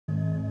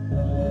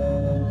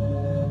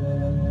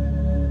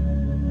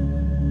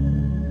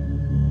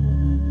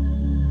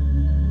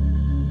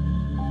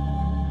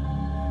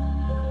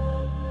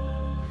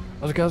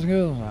Hello guys and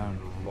girls,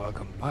 and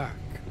welcome back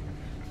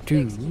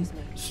to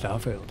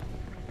Starfield.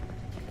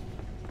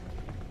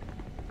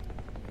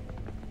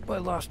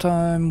 Well, last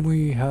time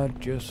we had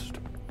just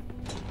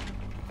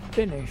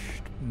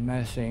finished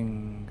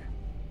messing...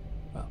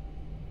 Well,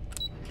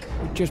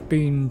 we'd just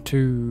been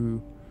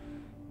to...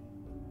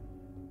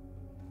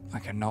 I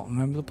cannot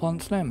remember the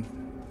plant's name.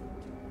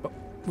 But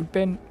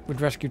we'd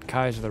rescued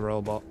Kaiser the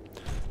robot,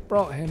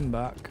 brought him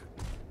back,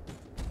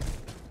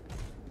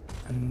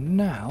 and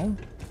now...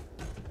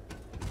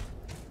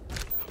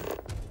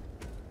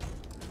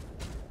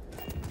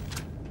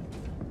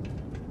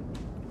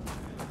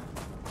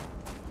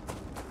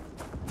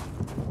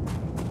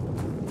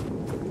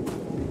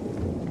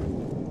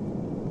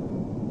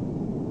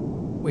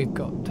 we've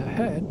got to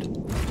head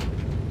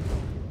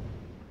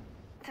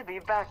to be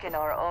back in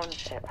our own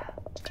ship.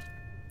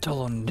 To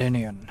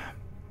Londinion.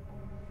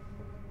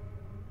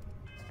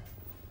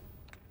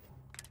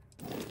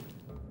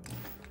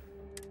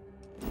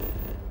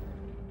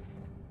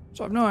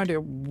 So I've no idea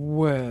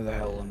where the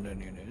hell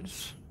Londinion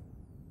is.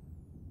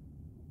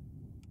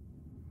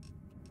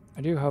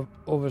 I do have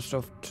other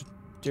stuff to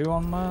do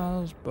on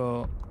Mars,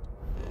 but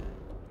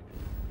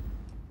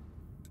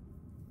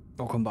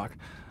I'll come back.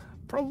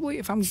 Probably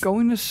if I'm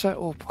going to set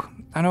up,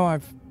 I know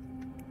I've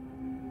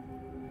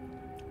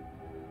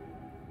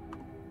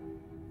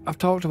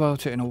talked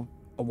about it in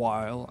a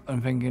while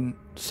and thinking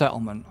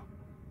settlement.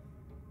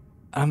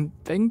 I'm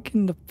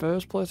thinking the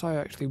first place I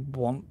actually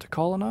want to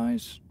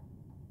colonize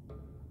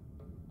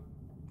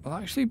will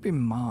actually be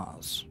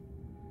Mars.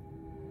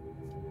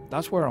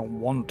 That's where I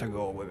want to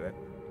go with it.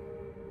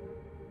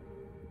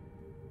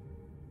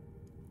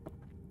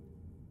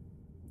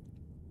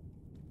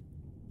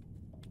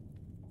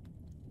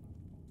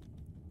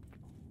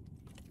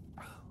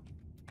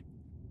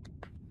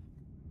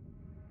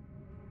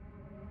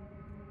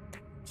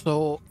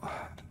 So,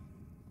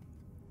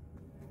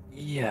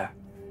 yeah.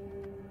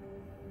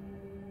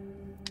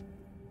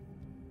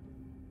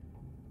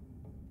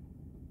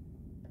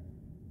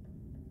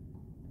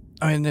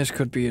 I mean, this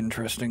could be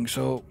interesting,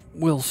 so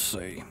we'll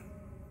see.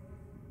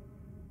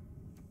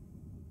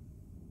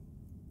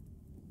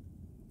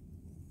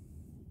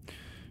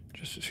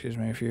 Just excuse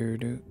me if you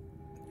do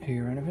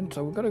hear anything.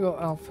 So we've got to go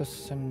Alpha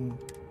and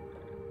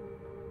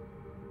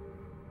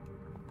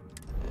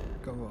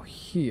go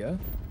here.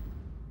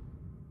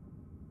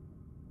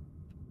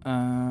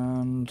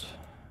 And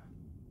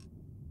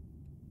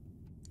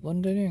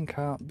Londinion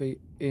can't be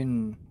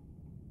in.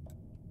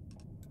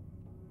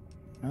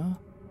 No?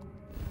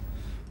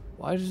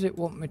 Why does it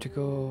want me to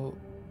go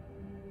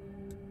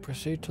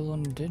proceed to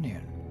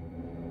Londinion?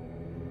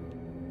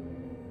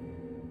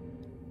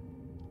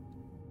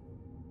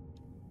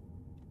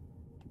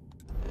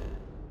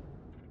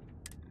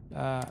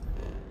 That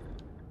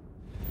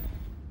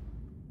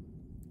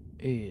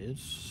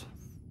is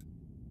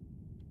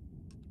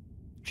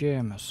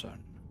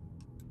Jameson.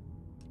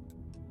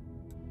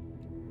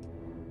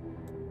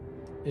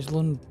 Is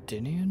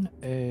Londinion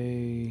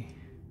a...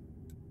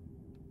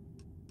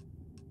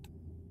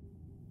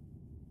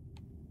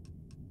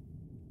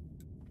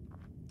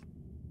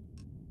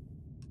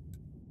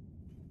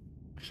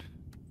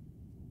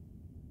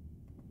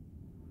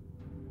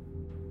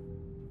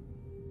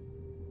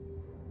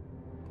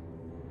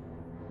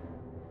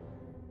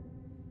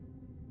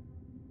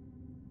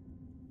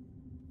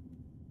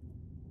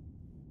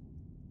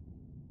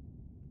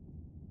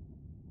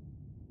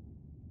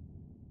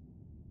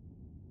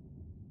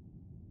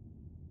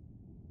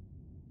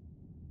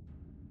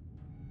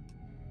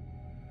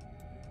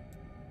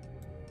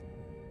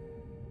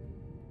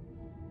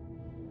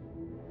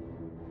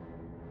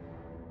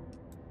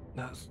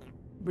 That's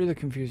really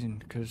confusing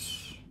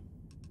because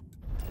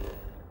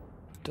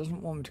it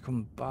doesn't want me to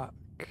come back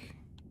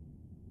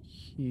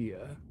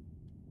here.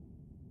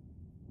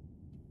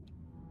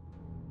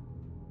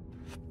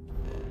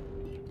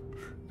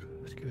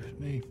 Excuse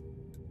me.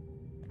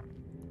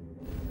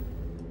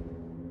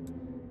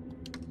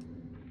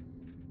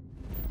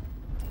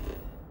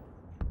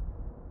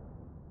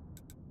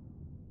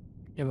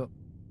 Yeah, but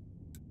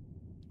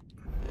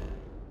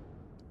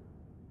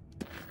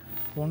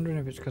wondering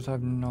if it's because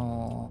I've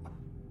not...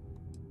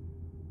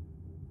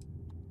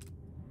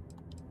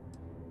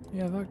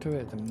 Yeah, I've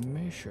activated the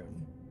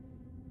mission.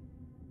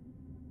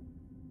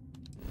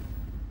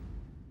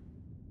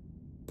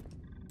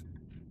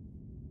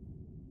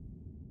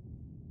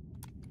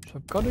 So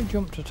I've got to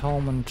jump to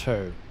Tolman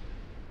 2.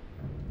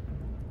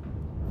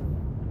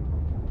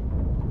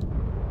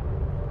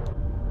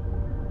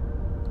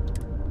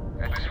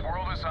 This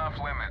world is off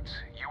limits.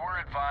 You were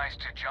advised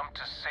to jump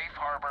to safe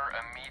harbor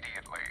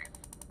immediately.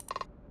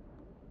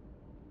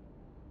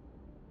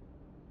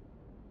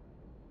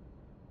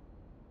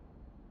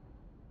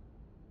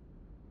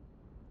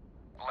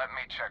 Let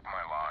me check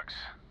my logs.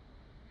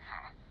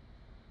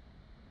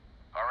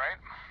 All right,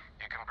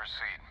 you can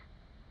proceed.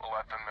 We'll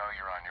let them know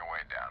you're on your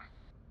way down.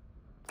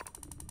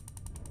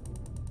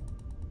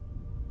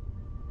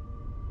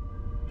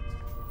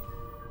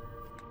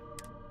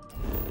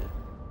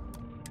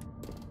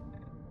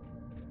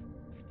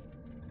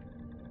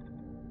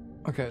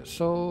 Okay,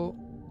 so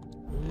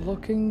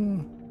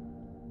looking.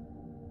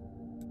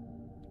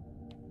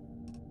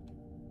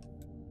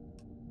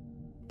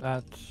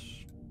 That's.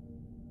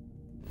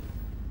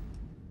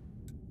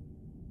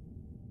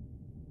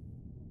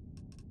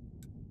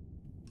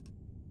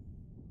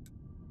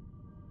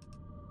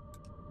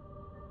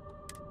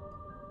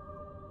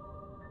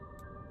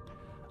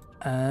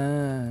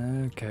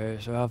 Okay,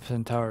 so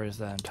Absent Tower is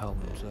there and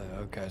Talbot's there.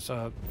 Okay,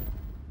 so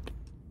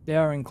they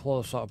are in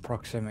close sort of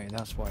proximity,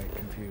 that's why it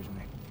confused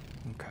me.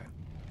 Okay.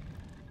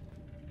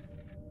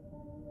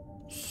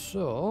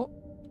 So,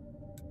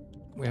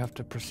 we have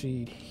to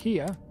proceed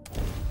here.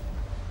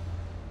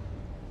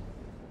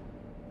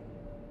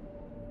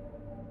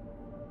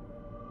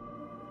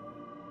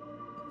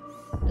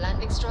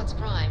 Landing struts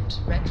primed,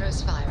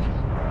 retros firing.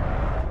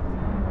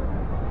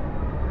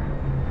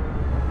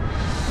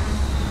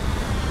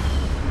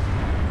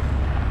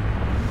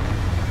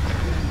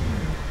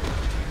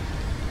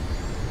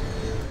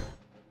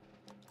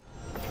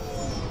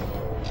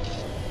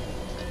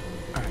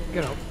 Alright,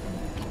 get up.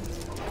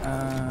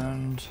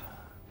 And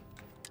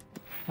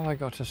have I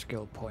got a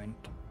skill point?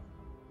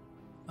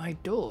 I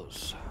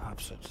does have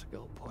such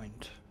skill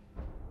point.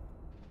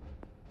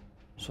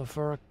 So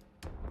for a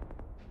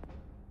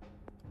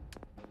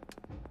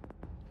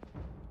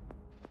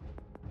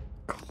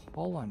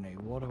colony,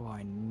 what do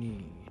I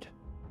need?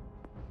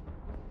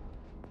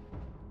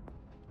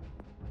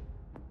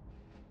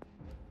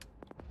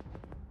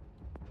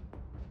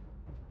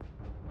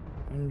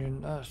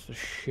 Engine, that's the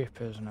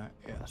ship, isn't it?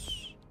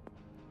 Yes.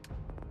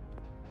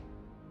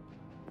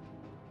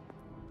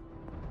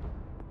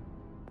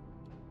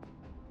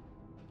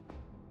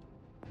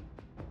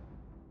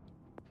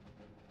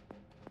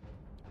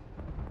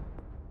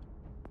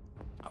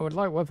 I would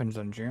like weapons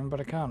engineering, but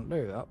I can't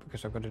do that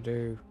because I've got to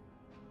do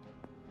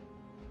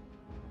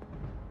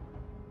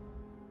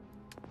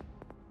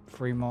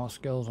 3 more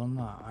skills on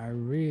that. I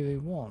really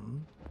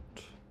want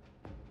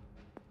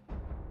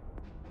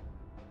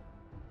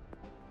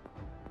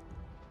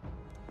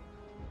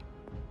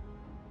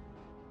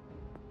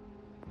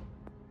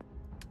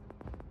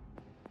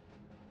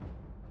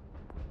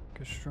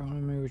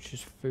gastronomy, which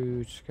is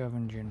food,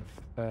 scavenging,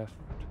 theft.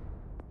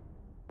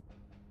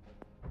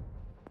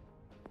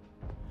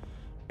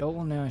 Don't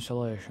want the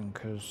isolation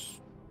because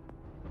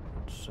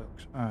it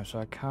sucks. Alright, so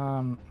I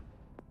can't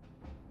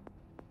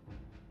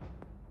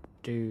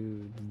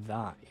do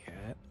that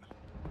yet.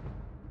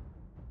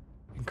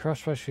 In cross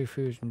specialty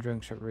foods and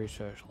drinks at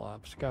research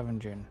lab,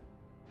 scavenging.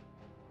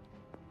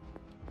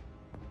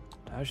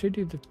 Did I actually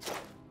do the.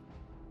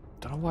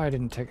 Don't know why I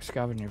didn't take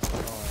scavenging for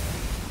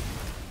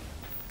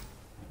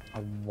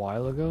a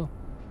while ago.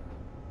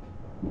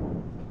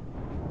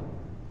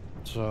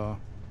 So.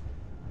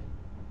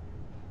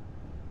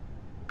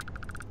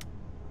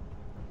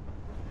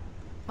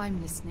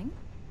 I'm listening.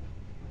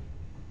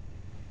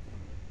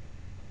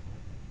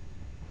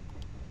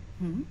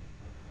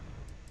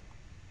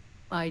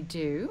 I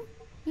do.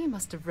 You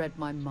must have read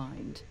my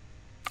mind.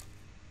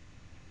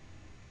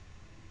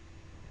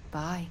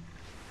 Bye.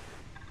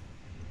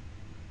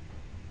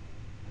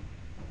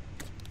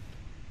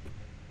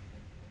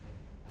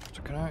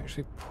 So can I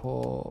actually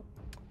put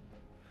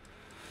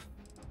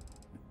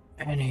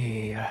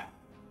any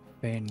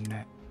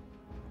bin?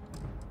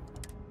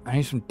 I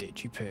need some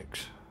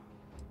digipicks.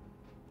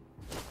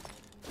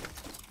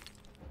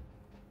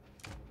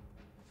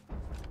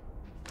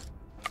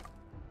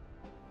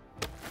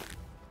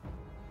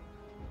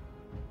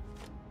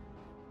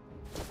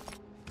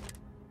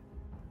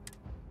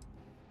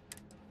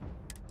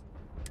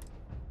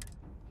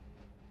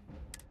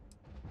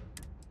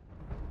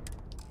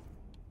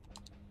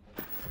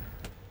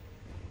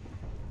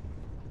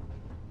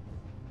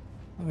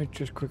 Let me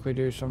just quickly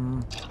do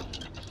some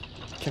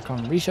check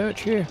on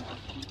research here.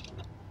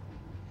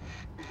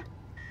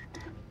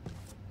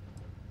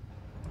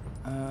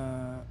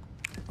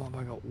 What have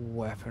I got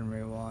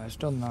weaponry wise?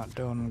 Done that,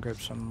 done,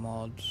 grip some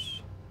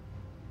mods.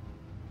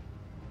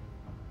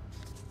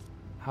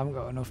 Haven't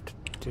got enough to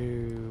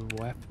do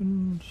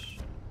weapons.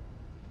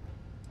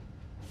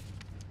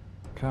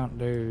 Can't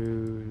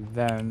do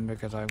them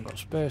because I haven't got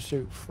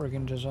spacesuit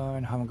friggin'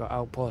 design. Haven't got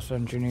outpost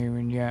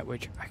engineering yet,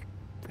 which I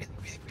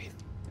really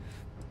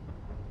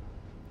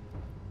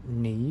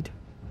need.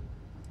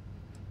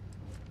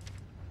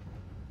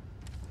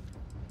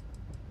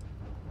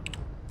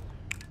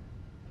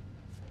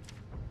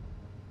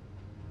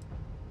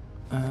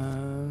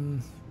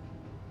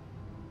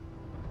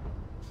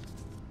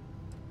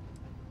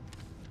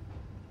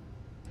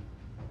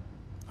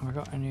 Have I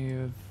got any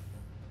of?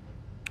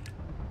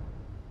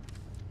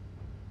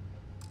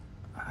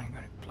 I ain't got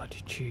any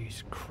bloody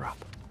cheese. Crap.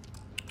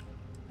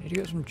 I need to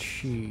get some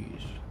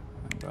cheese.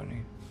 I ain't got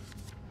any.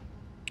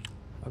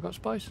 I got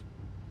spice.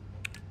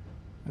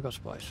 I got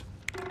spice.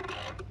 I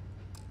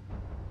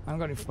haven't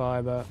got any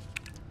fibre.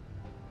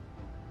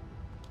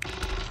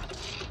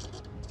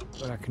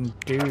 But I can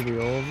do the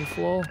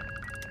overflow.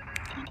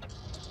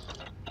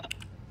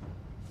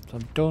 So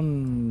I've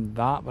done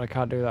that, but I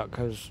can't do that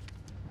because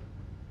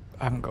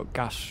I haven't got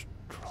gas.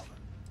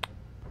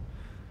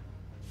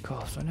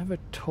 course, I never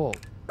took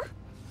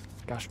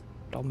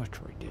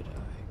gastrometry, did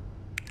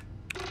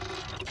I?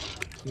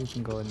 You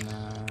can go in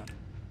there.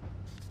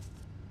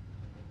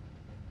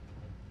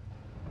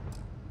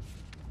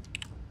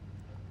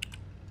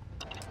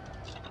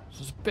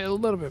 So there's a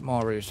little bit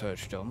more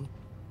research done.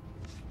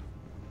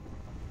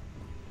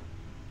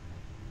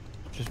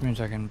 Just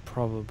means I can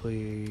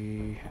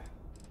probably...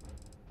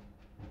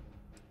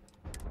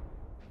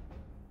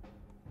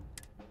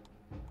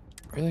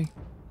 Really?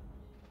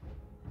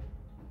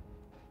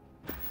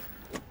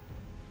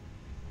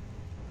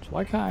 So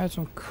why can't I add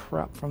some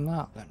crap from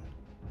that then?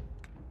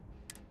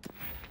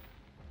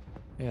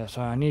 Yeah,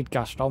 so I need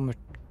gastrometry,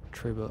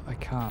 but I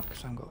can't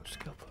because I haven't got a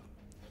skill point.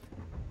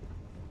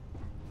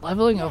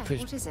 Leveling up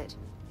is What is it?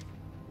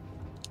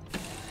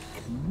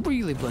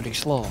 really bloody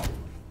slow.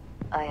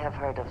 I have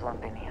heard of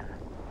Londinion.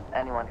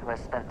 Anyone who has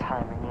spent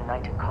time in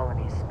United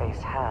Colonies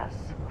space has,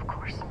 of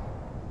course.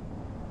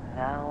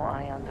 Now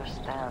I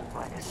understand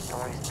why the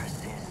stories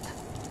persist.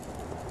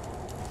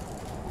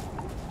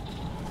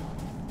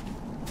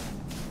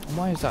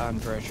 Why is that,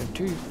 Andrea?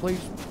 Two,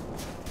 please.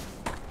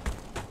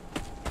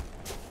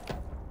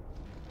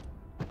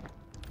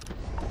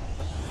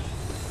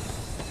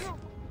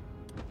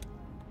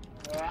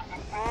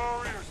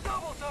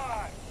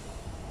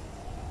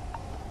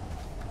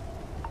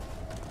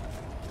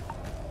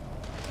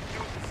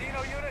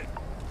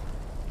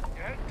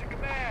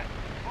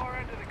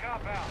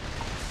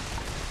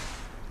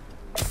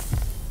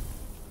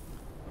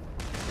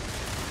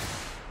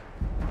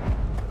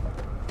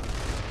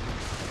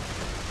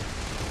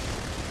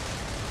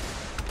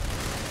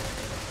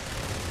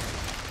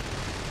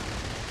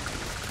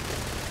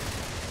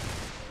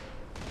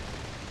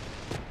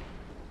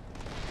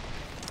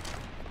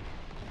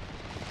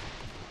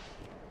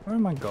 Where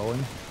am I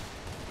going?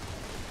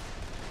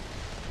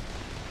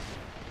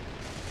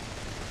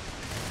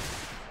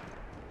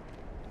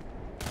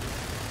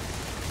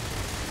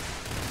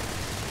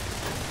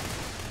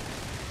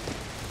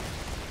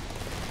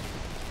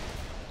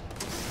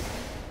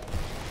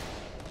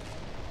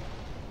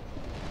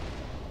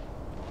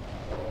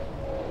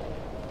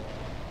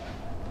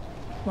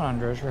 Come on,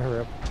 Andres, hurry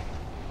up.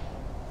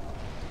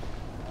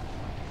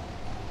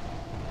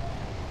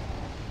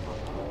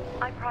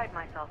 I pride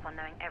myself on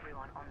knowing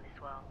everyone on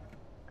this world,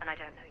 and I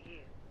don't know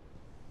you.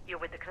 You're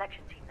with the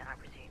collection team then, I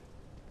presume.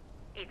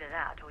 Either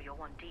that, or you're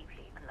one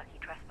deeply unlucky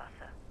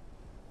trespasser.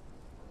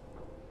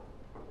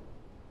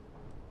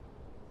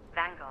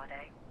 Vanguard,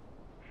 eh?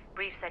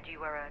 Brief said you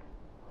were an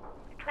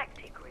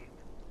eclectic group.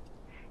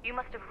 You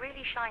must have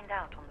really shined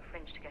out on the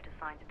fringe to get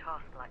assigned a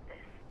task like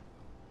this.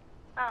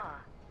 Ah,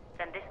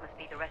 then this must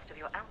be the rest of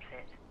your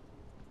outfit.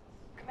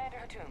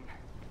 Commander Hatum,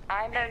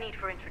 No need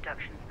for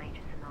introductions,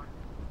 Major Sinon.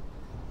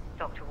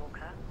 Dr.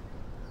 Walker,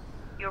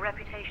 your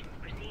reputations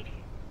precede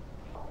you,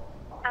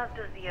 as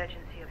does the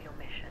urgency of your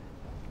mission,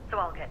 so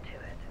I'll get to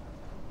it.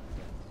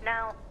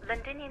 Now,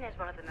 Londinion is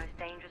one of the most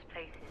dangerous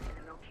places in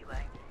the Milky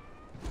Way.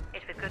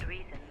 It's with good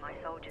reason my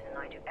soldiers and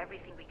I do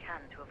everything we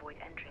can to avoid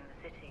entering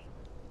the city.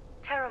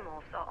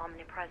 Terramorphs are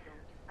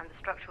omnipresent, and the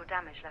structural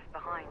damage left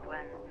behind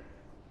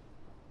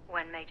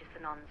when Major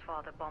Sinon's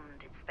father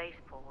bombed its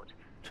spaceport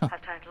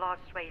has turned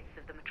large swathes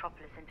of the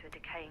metropolis into a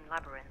decaying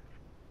labyrinth.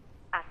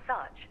 As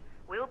such,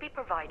 we'll be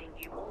providing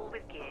you all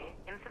with gear,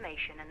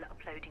 information, and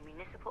uploading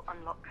municipal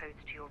unlock codes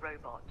to your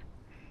robot.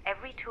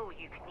 Every tool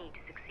you could need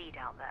to succeed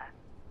out there.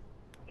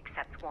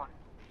 Except one.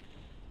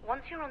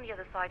 Once you're on the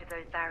other side of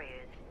those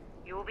barriers,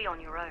 you will be on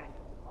your own.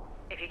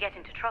 If you get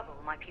into trouble,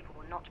 my people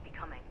will not be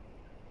coming.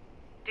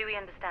 Do we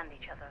understand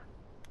each other?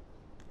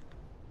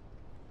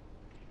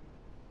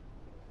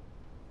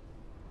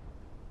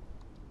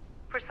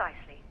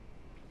 Precisely.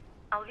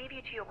 I'll leave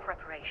you to your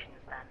preparations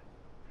then.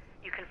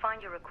 You can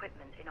find your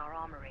equipment in our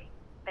armory,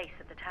 base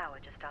of the tower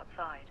just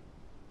outside.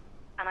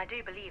 And I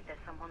do believe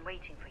there's someone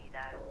waiting for you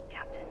there,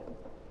 Captain.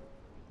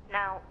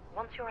 Now,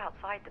 once you're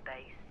outside the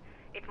base,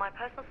 it's my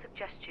personal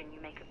suggestion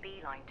you make a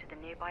beeline to the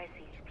nearby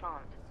Aceles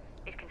plant.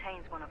 It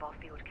contains one of our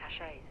field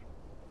caches.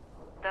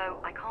 Though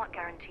I can't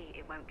guarantee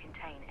it won't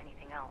contain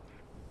anything else.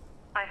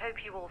 I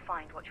hope you all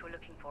find what you're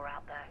looking for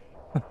out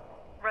there.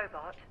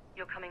 Robot,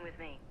 you're coming with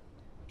me.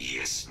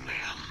 Yes,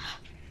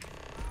 ma'am.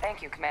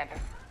 Thank you, Commander.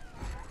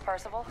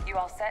 Percival, you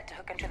all set to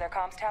hook into their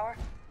comms tower?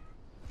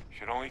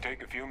 Should only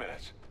take a few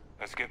minutes.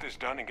 Let's get this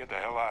done and get the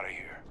hell out of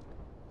here.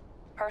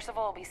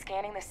 Percival will be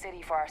scanning the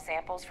city for our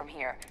samples from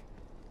here.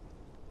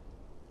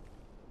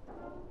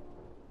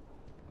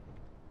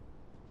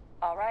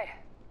 All right.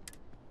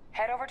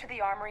 Head over to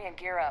the armory and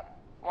gear up.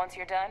 Once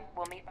you're done,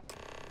 we'll meet...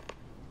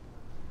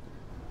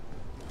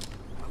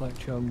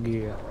 Collect your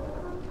gear.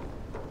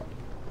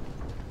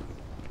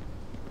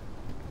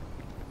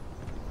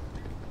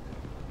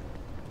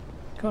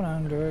 Come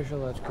on, Andrea,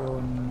 let's go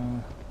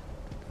and...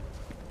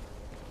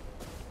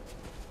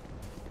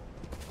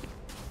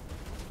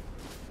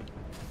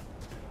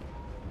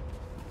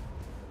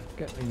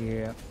 get the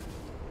gear.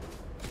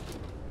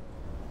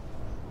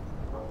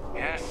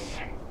 Yes,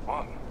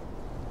 what?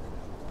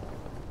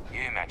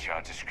 You match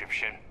our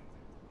description.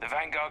 The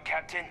Vanguard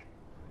captain?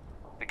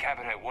 The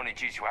cabinet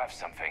wanted you to have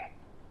something.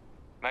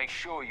 Make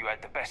sure you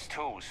had the best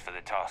tools for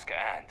the task at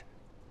hand.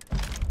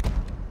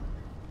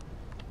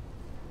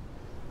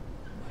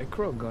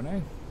 Micro gun, eh?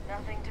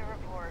 Nothing to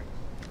report.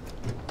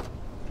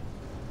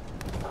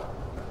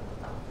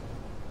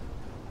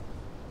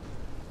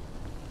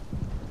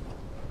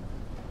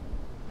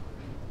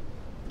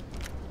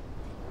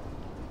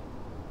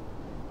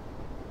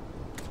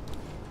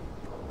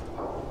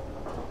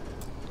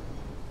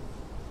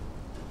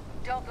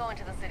 Don't go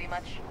into the city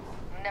much.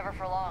 Never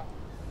for long.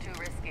 Too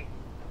risky.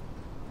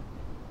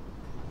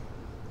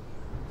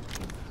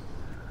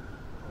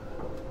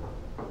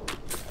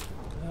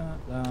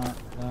 That,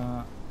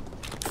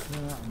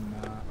 and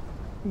that.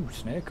 Ooh,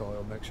 snake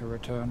oil makes a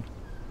return.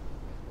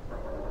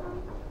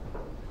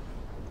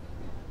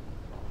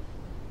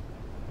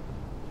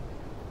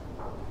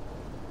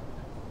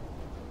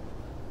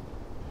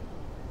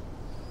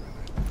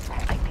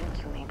 I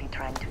think you may be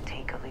trying to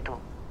take a little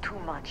too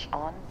much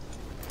on.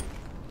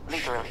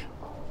 Literally.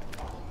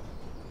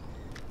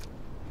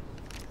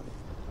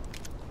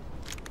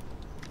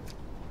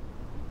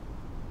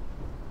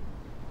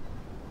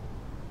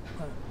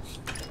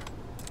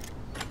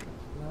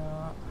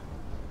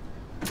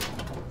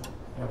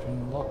 Anything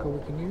in the locker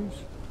we can use?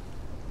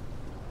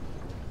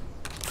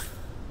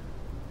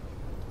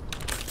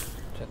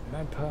 Take the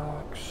med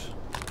packs.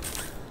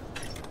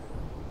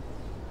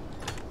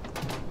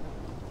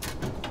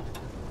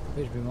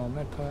 Please be more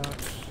med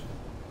packs.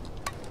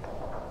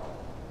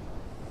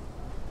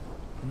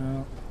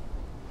 No.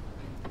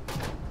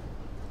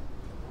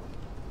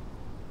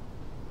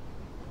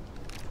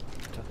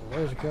 Take the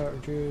laser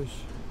cartridges.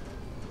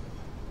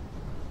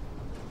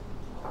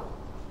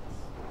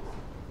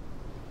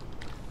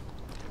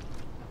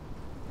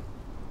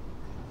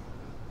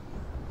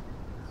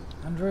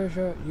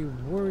 Andrea, you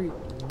worry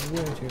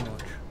way too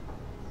much.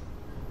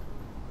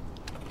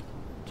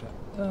 Take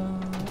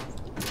that.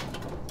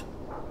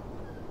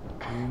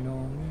 You know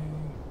me.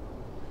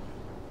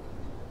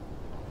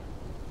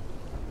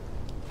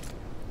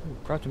 Ooh,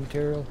 crafting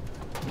material.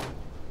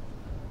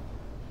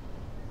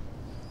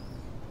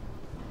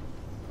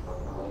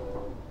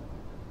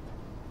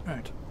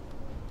 Right.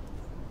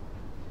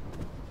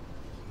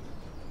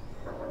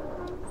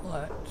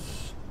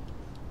 Let's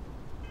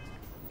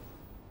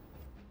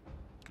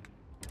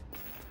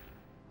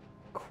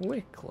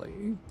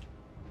quickly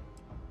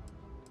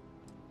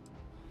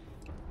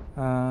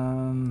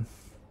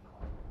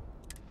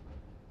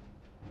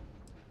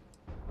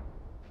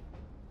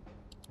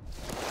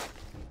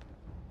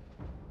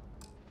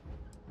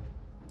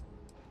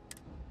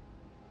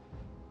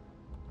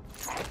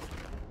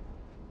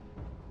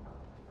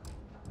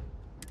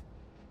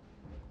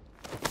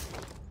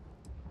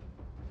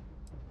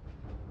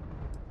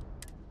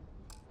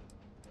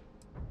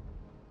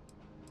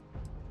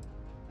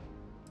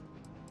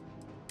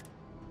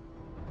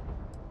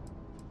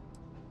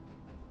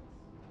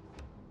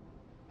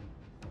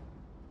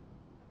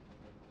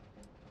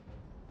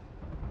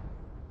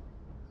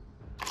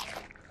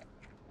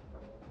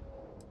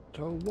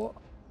so what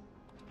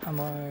are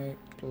my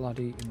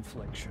bloody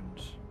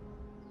inflictions?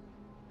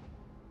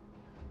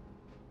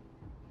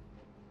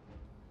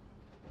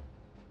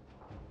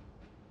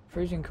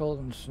 Freezing cold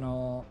and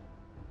snow.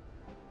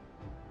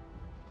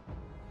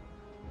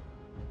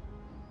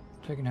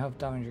 Taking health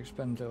damage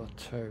expended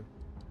 2.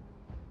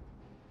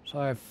 So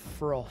I have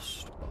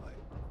frostbite.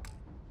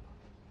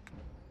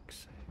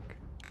 Sick.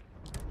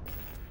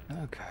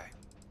 Okay.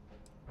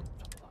 Let's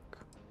have a look.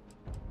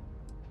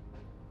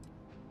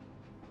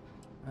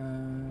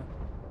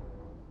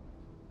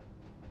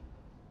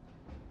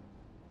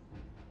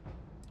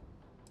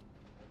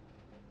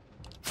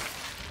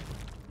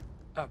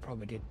 That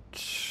probably did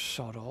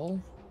sod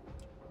all.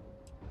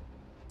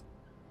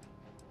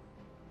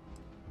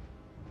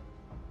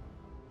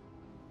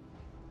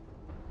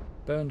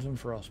 Burns and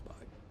frostbite.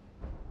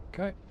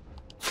 Okay.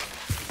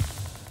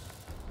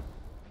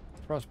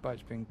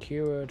 Frostbite's been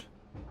cured.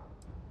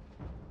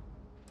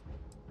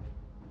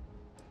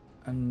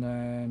 And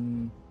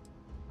then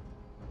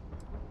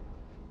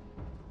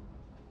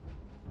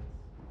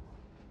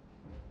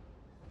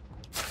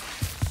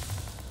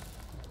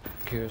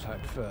cures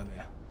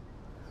hypothermia.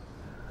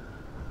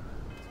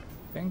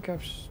 I think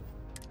I've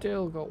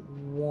still got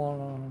one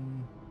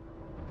on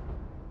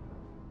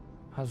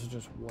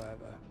hazardous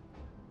weather.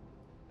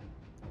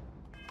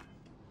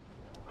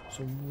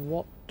 So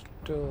what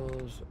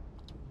does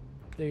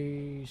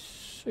the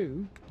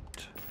suit,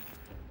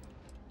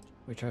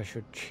 which I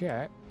should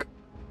check,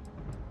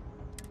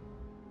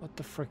 what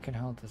the frickin'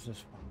 hell does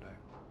this one do?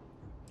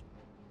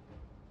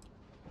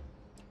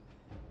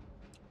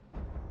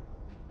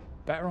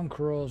 Better on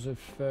corrosive,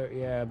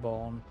 30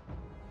 airborne,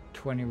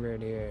 20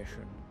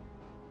 radiation.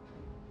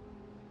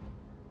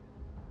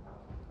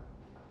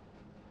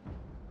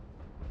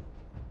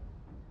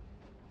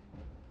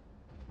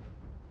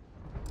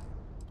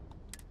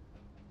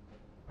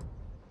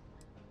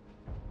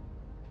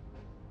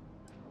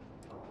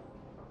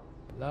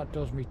 That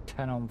does me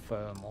 10 on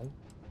thermal.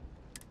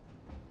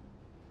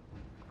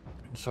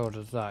 And so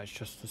does that, it's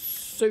just the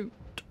suit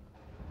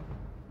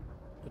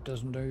That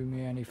doesn't do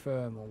me any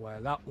thermal, where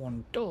that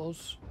one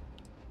does.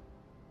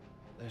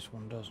 This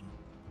one doesn't.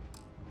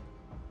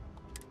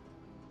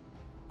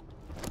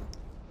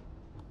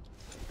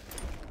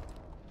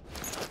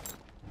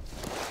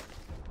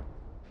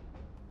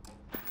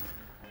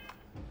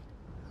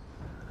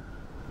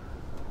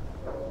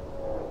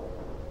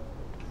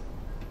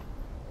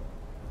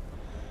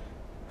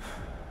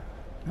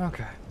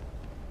 Okay.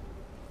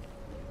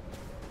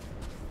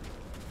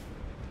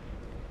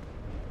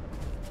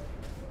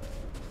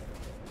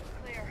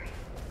 Clear.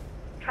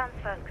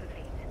 Transfer's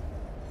complete.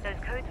 Those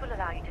codes will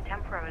allow you to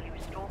temporarily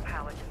restore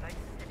power to most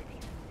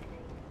facilities in the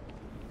city.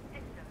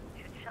 Systems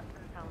should shut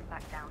themselves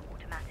back down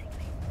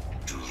automatically.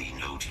 Duly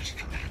noted,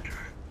 Commander.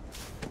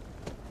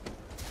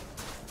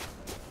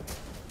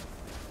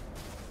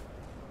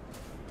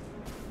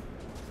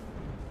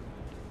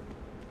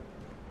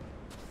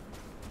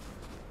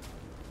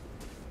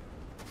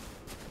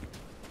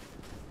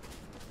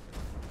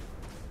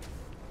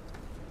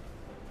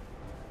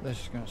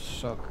 This is gonna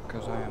suck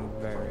because I am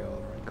very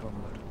over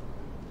encumbered.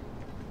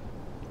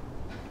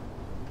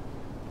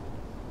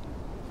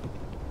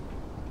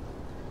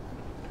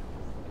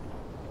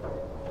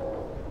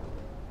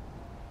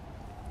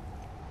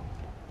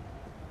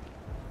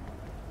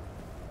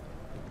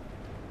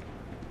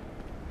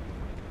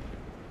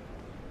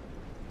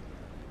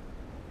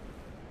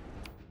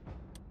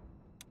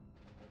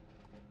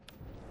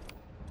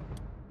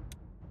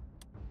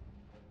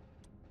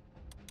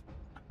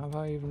 Have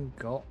I even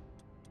got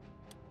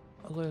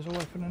a laser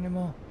weapon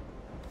anymore?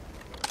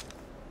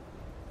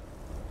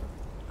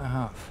 I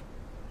have.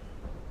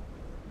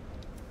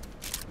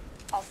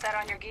 All set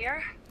on your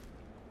gear?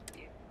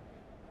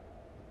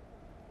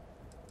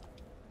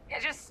 Yeah,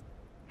 just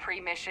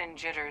pre-mission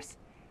jitters.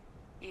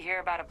 You hear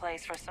about a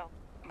place for so...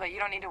 But you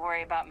don't need to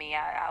worry about me.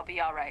 I'll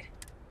be all right.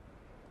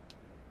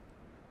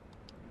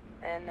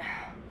 Then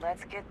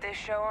let's get this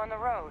show on the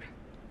road.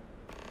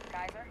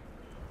 Kaiser?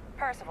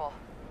 Percival,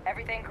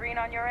 everything green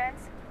on your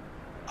ends?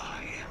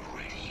 I am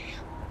ready.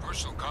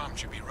 Personal comm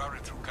should be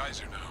routed through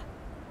Kaiser now.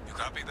 You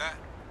copy that?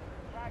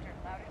 Roger,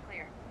 loud and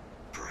clear.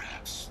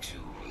 Perhaps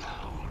too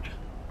loud.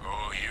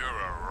 Oh, you're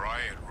a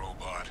riot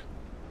robot.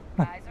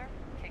 Kaiser,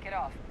 kick it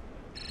off.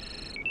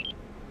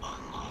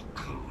 Unlock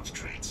code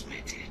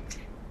transmitted.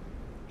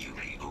 You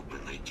may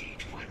open the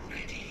gate when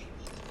ready.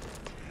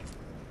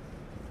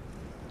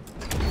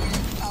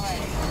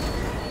 Alright.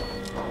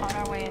 On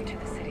our way into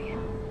the city.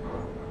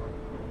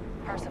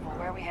 Percival,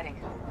 where are we heading?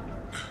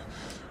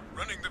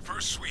 Running the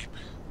first sweep.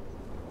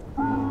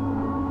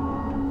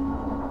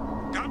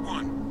 Got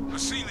one. A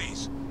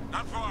Sealy's.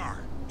 Not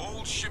far.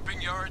 Old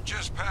shipping yard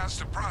just past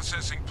the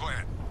processing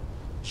plant.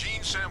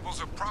 Gene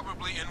samples are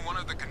probably in one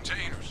of the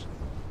containers.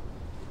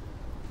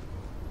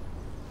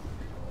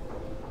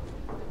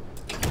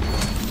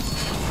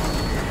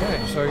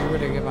 Okay, so you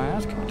ready to get my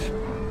ass kicked?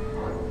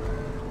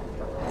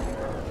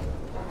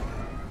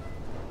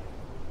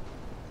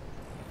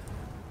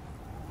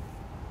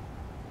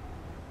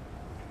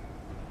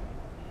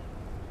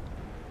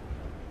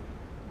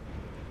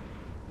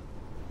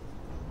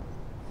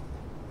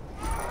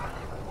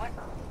 What?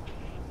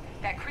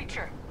 That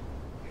creature.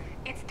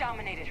 It's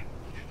dominated.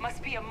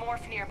 Must be a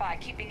morph nearby,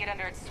 keeping it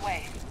under its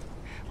sway.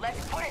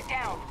 Let's put it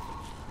down.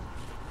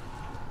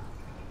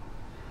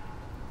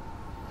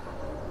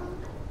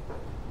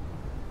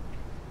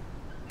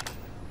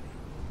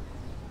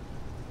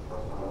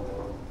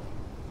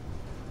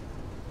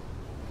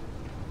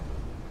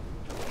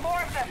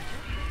 More of them.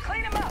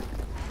 Clean them up.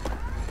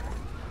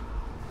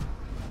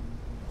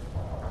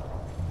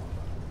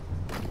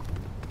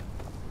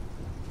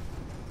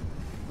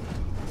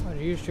 Oh, do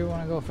you two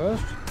want to go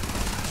first?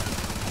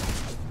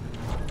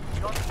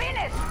 You're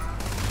finished.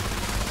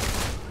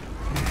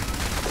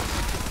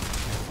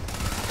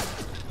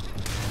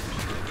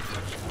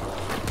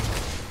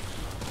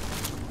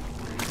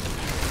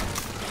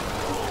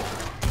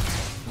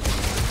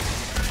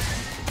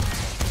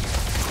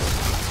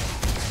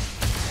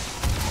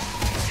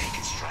 Take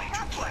it straight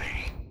to play.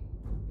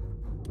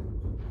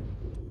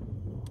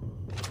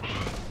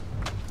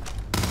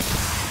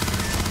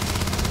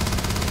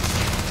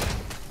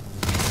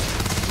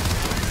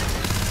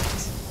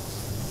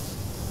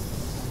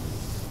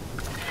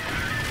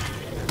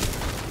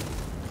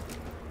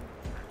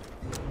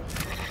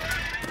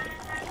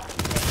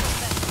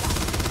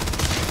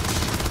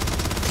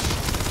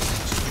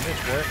 This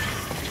works.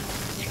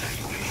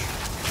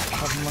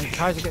 Have when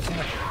Kaiser gets in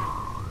a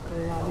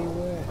bloody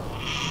way.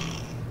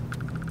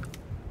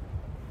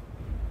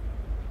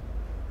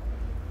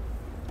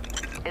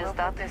 Is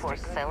that for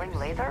selling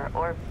later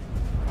or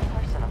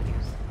personal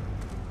use?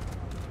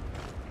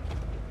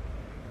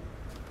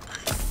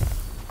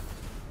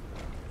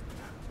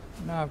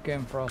 Now I've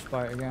gained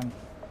frostbite again.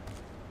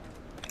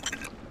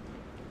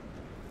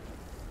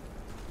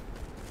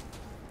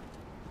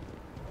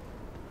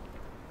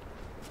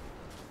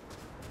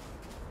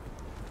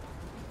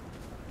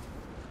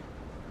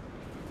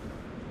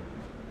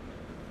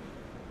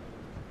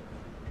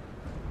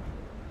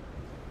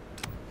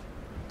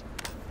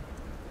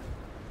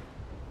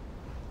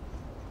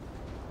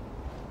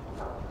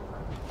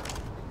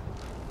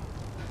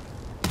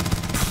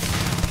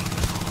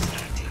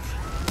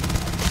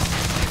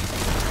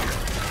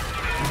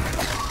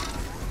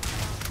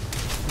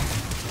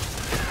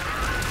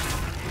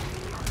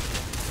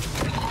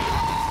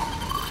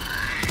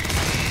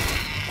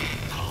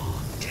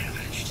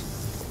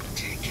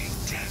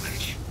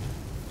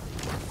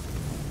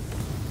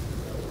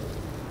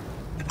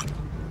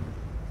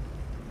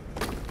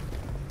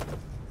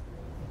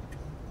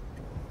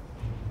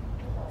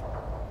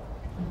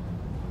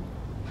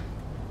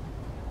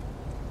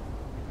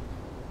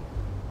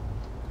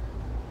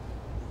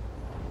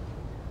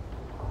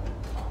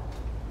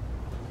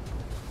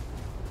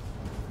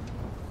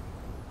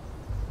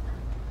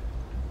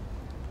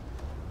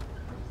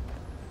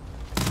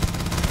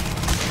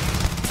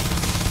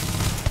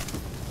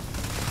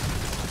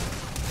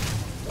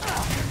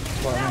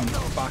 Well, I mean,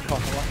 back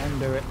off and let them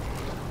do it.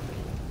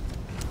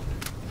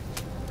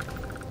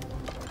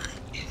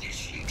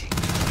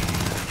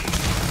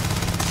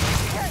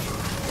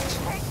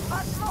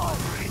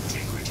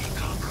 Integrity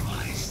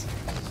compromised.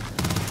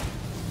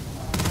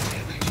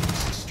 Damage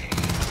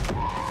sustained.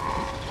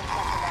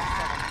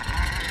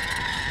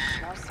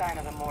 No sign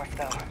of the morph,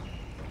 though.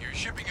 Your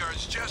shipping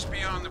yard's just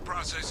beyond the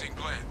processing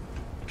plant.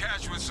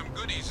 Cache with some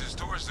goodies is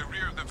towards the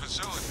rear of the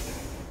facility.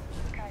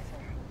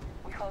 Kaiser,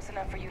 we close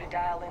enough for you to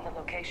dial in the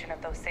location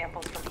of those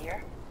samples from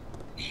here?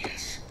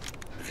 Yes,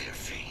 they're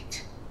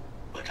faint,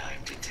 but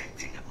I'm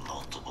detecting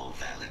multiple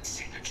valid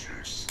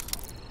signatures.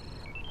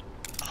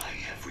 I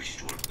have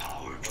restored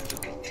power to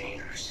the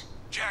containers.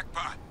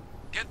 Jackpot!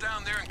 Get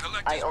down there and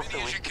collect I as also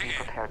many as wish you to be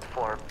can. prepared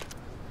for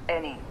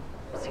any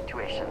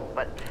situation,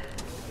 but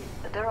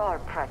there are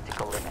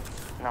practical limits,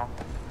 no?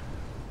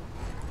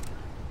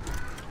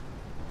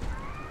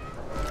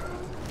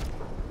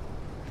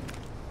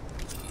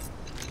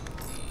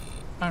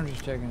 I'm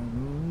just taking as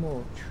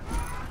much.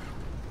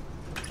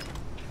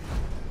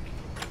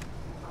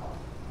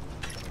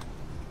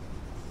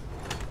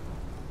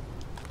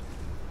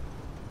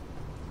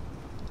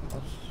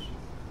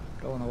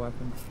 Don't want a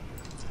weapon.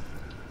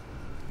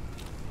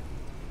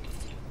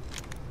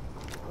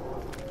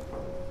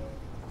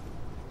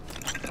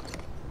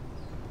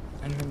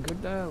 Anything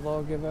good there?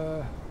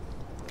 Lawgiver.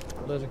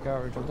 Laser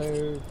cartridge will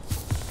do.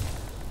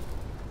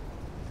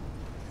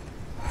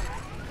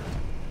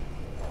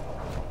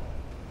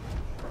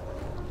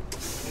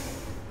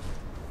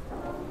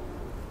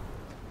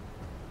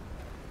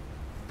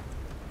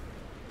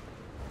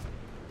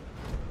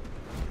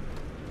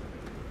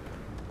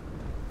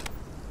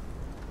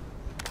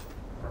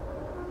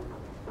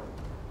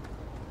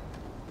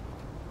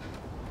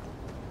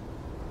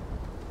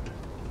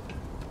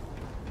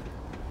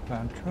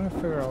 I'm trying to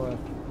figure out where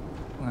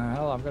the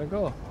hell I'm gonna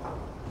go.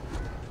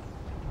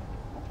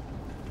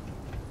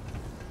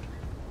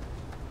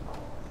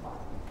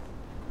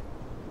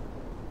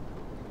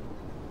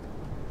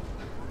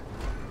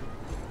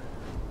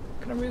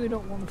 I really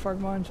don't want the frag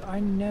mines.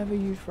 I never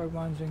use frag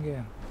mines in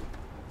game.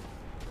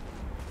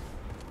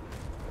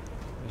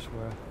 I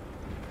swear.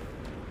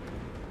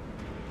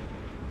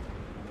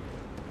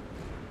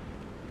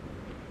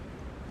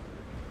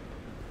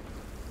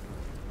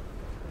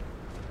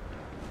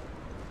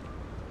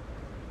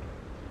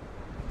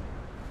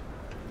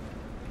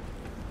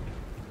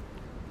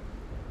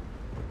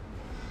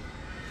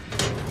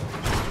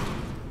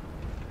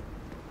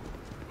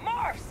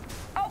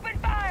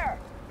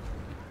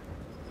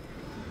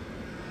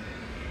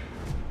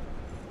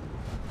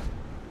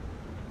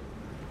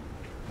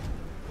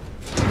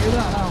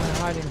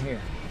 In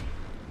here.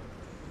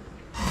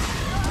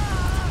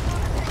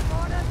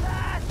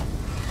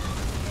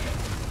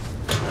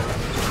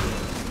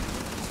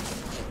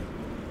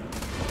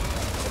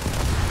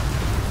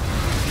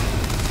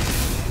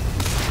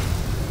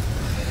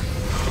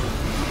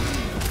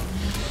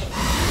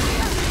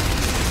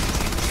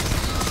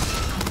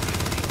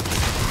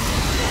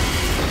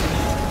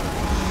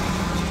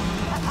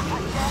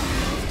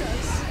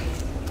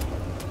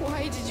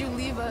 Why did you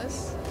leave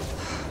us?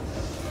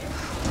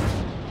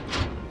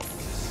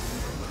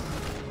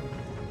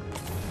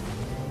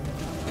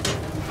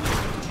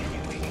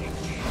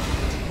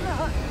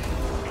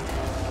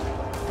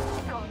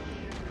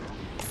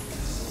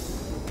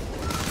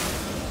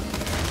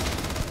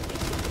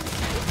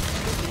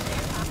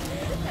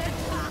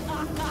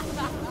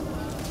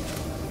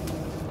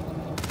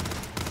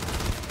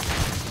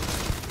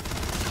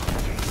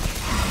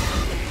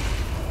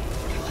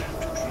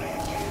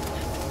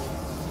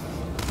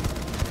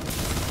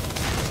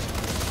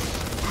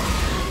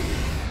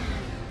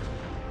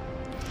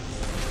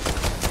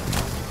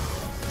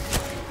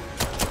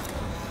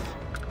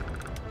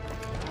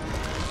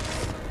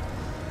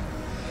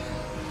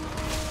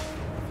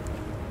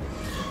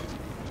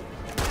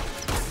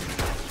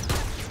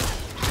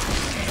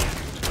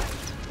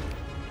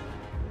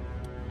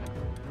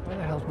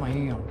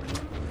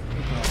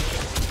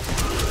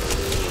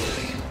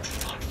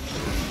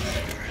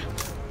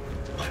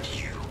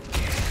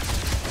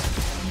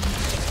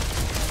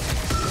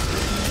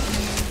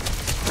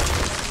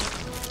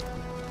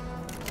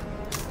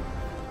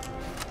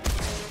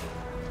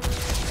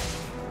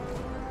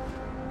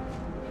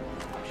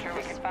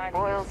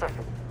 Boils of... I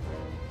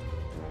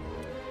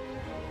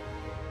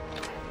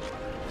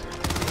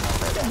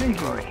think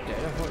he was dead.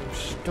 I thought he was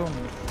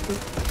stunned.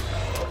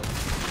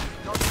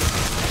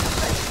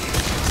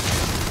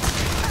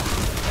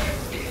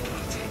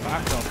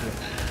 Back off it.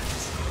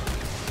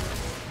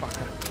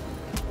 Fucker.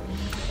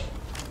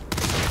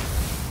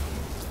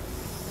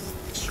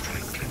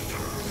 Strike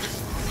confirmed.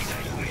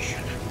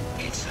 Evaluation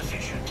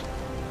insufficient.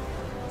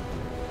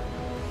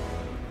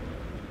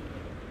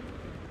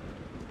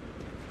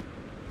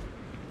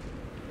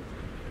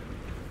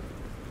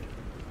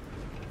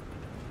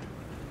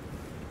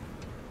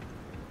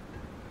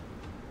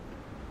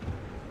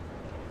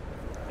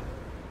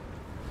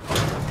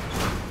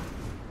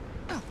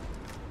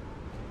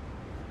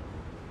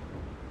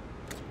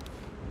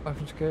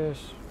 Weapons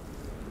case.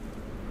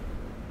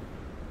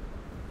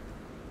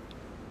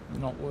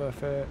 Not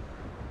worth it.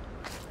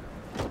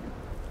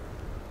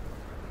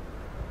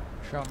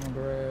 Shotgun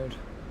grade.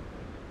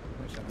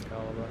 27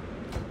 caliber.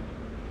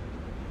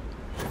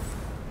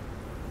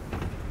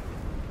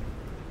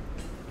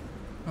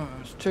 Oh,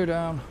 it's 2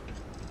 down.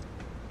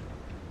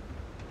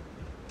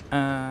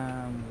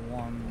 And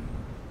 1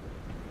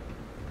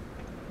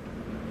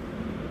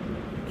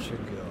 to go.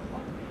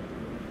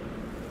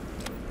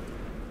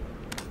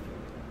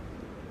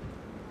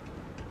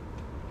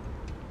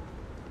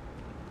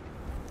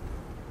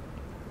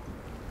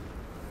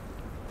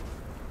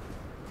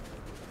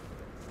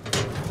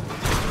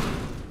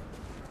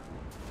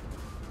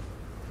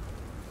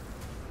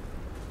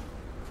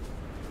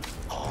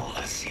 All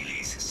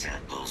Asili's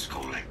samples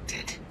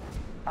collected.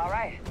 All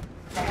right.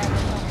 I have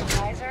this on your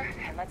Kaiser,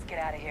 and let's get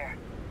out of here.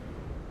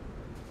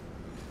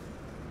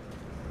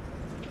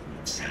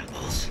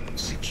 Samples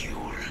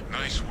secure.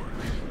 Nice work.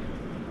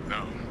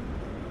 No.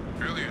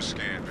 Earlier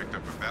scan picked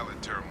up a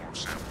valid terramorph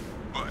sample,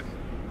 but,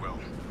 well,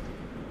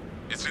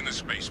 it's in the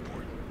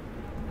spaceport.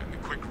 And the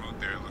quick route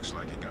there looks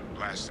like it got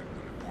blasted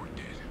when the port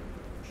did.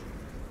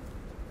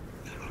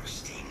 There are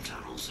steam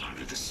tunnels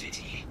under the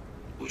city,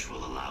 which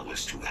will allow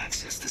us to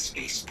access the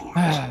spaceport.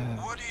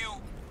 What do you...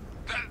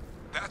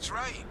 That's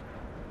right.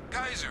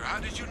 Kaiser, how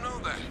did you know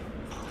that?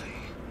 I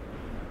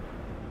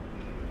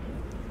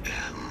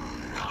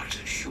am not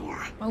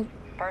sure. Well,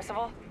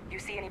 Percival, you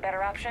see any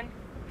better option?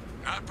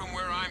 Not from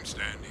where I'm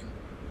standing.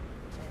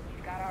 Then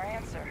you've got our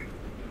answer.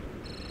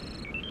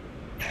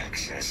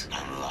 Access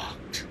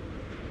unlocked.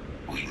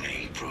 We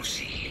may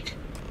proceed.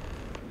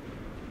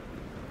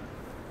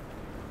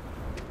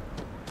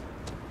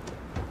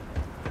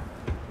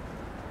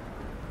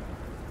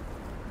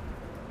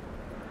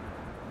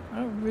 I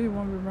don't really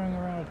want to be running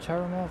around a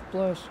terramorph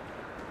place.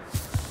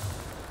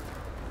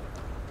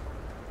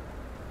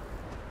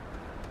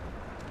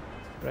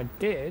 But I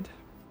did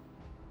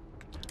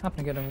happen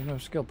to get another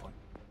skill point.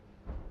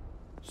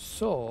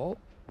 So,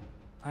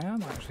 I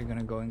am actually going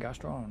to go in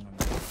gastronomy.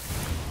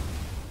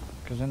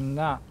 Because then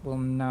that will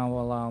now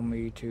allow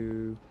me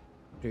to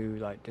do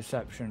like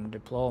deception,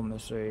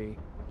 diplomacy,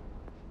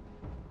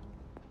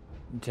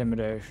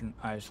 intimidation,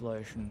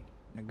 isolation,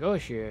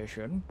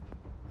 negotiation.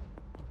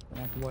 And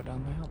I can work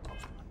down the hill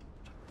possibly.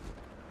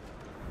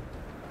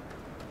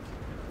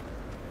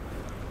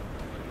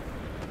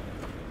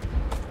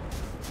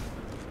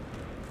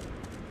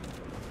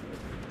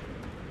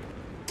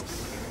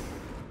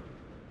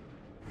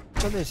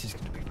 So this is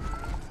going to be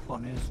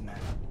fun, isn't it?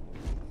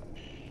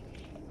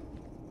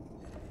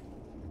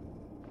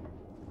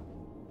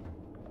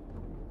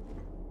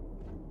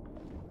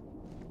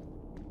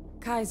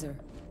 Kaiser,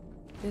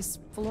 this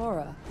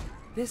flora,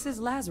 this is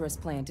Lazarus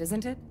plant,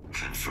 isn't it?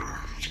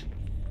 Confirmed.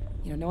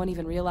 You know, no one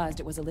even realized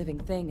it was a living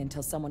thing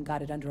until someone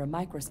got it under a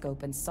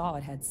microscope and saw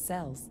it had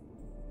cells.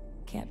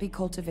 Can't be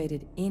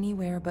cultivated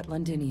anywhere but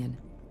Londinion.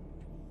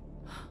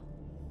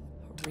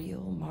 A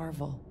real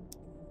marvel.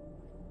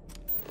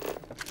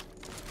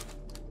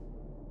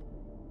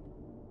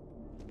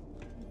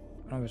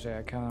 Obviously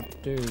I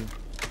can't do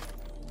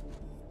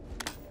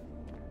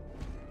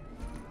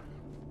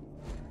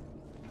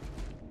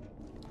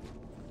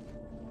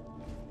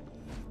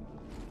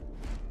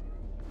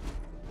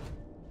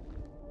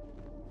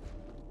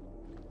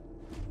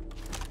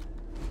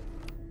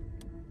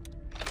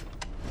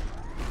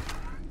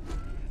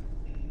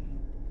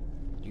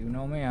you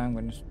know me, I'm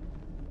gonna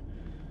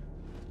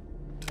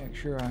make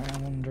sure I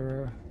am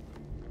under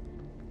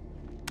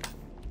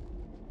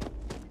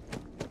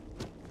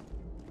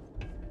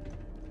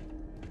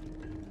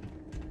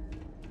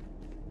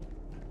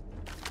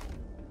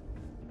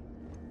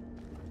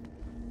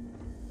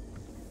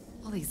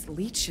All these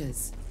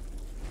leeches.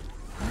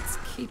 What's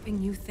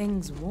keeping you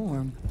things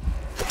warm?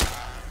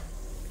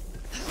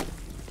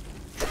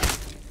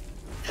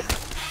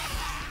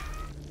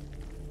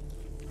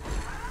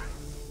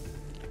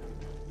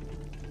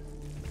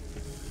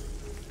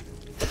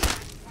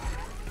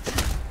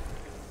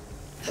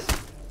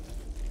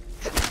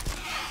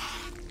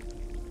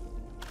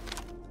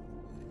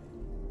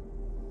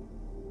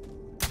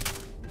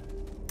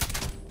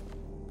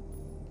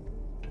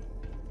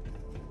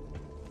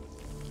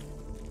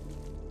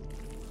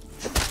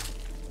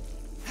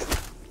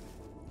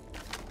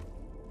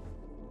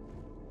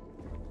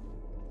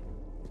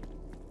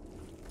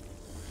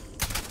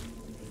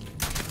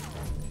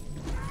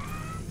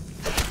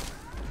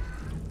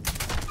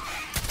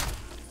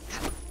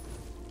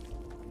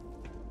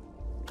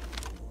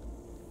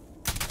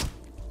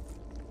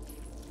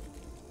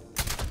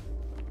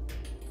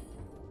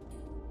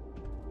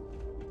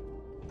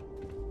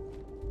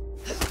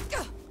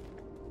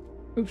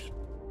 oops,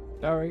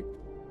 sorry.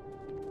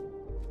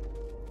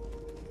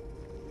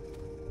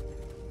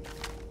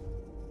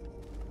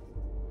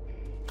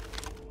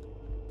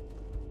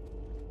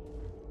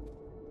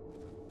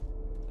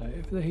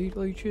 If the heat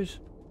leeches.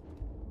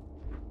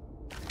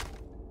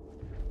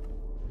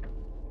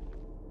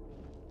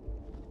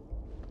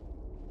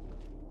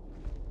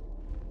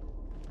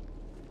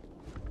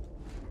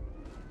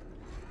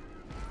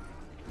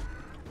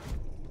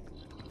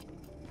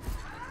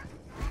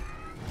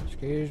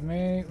 Excuse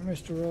me,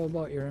 Mr.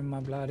 Robot, you're in my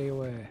bloody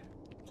way.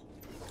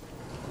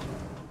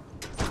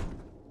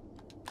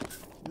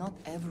 Not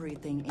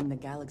everything in the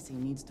galaxy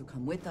needs to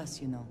come with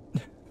us, you know.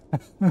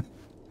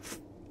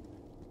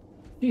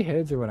 She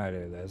hates it when I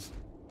do this.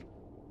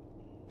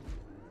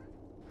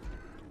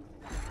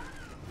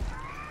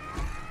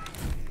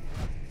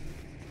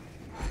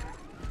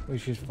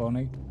 Which is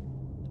funny.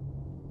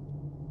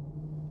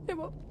 Yeah,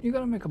 but you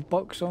gotta make a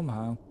buck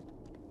somehow.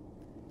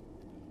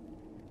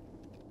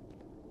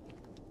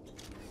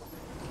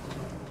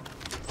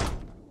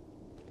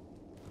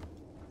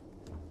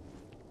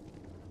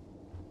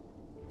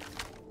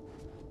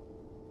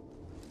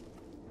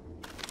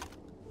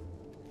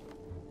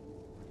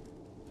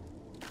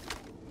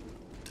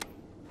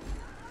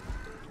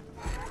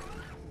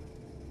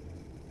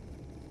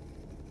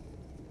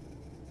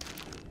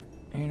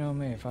 You know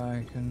me, if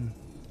I can...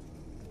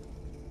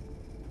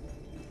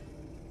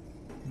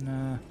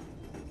 Nah.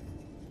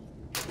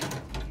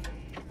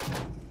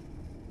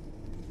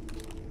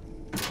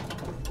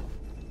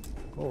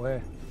 Go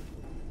away.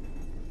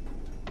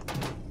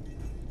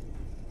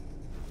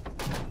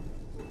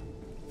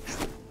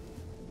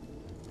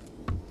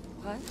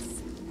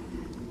 What's...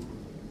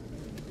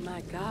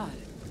 My God.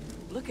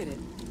 Look at it.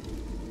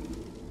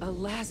 A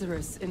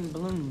Lazarus in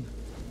bloom.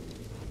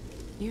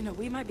 You know,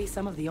 we might be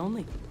some of the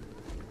only...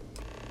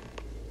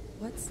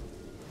 What's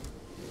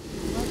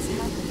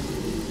happening?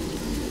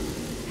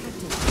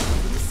 Captain,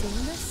 have you seen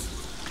this?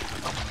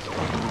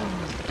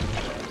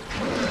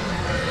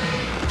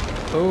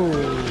 Oh.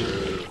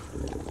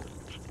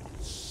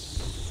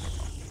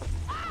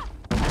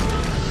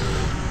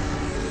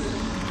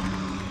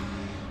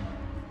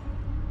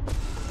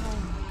 Oh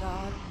my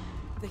God.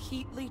 The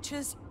heat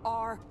leeches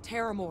are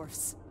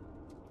terramorphs.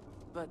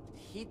 But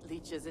heat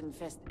leeches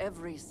infest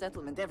every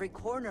settlement, every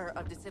corner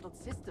of the settled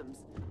systems.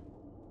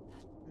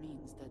 That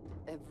means that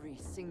every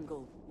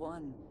single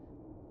one...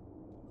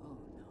 Oh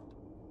no.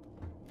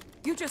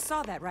 You just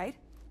saw that, right?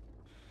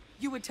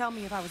 You would tell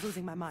me if I was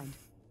losing my mind.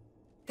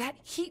 That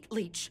heat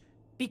leech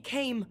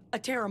became a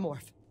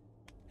terramorph.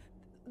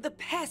 The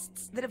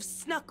pests that have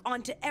snuck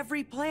onto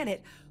every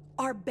planet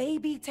are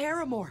baby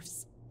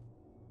terramorphs.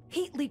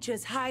 Heat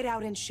leeches hide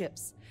out in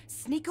ships,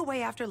 sneak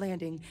away after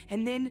landing,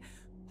 and then,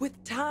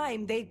 with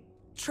time, they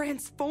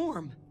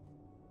transform.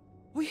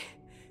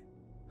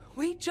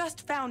 We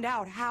just found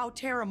out how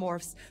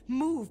terramorphs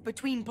move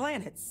between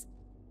planets.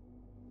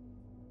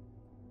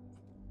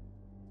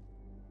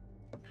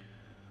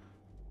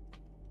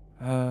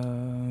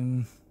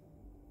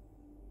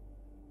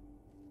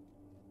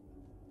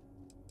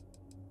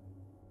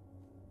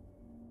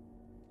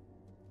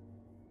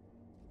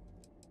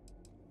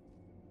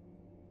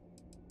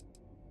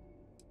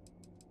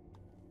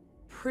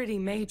 Pretty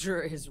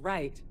Major is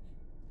right.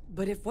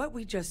 But if what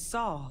we just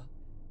saw,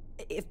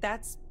 if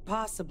that's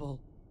possible,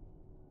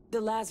 the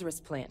Lazarus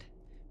plant,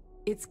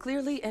 it's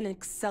clearly an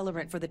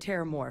accelerant for the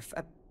terramorph,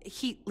 a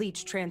heat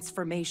leech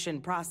transformation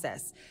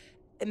process.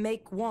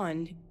 Make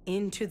one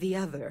into the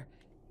other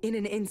in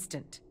an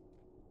instant.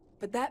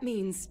 But that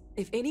means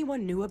if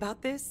anyone knew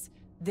about this,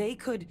 they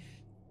could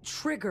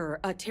trigger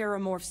a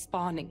terramorph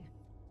spawning.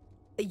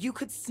 You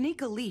could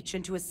sneak a leech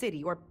into a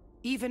city, or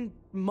even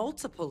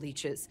multiple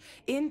leeches,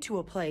 into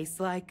a place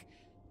like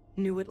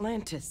New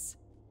Atlantis.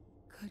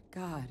 Good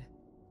God.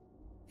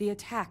 The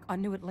attack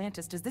on New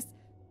Atlantis, does this...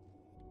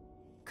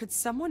 Could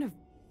someone have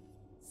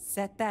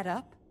set that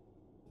up?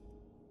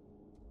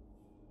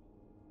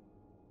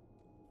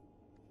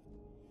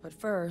 But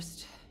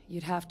first,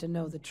 you'd have to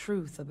know the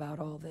truth about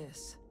all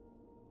this.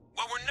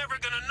 Well, we're never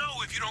gonna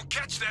know if you don't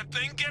catch that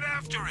thing. Get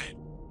after it.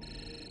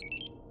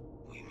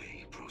 We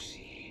may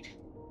proceed.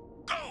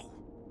 Go!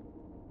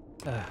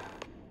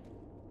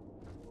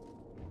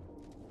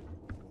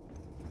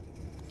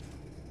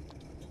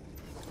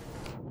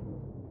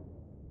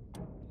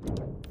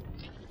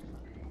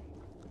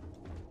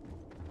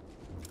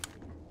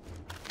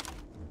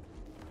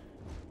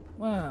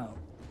 Wow.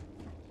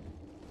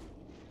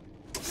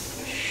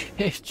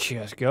 It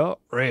just got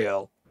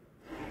real.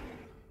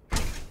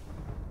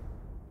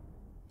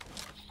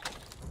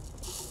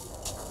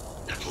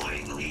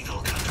 Deploying lethal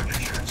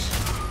countermeasures.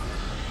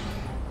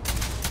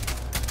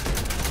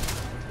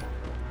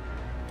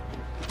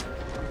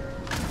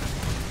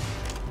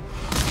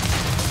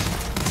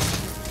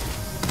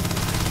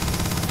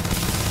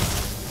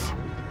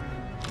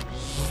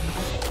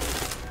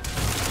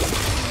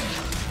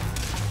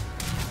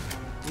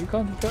 You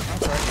concentrate,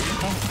 that's right, you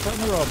concentrate on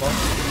the robot.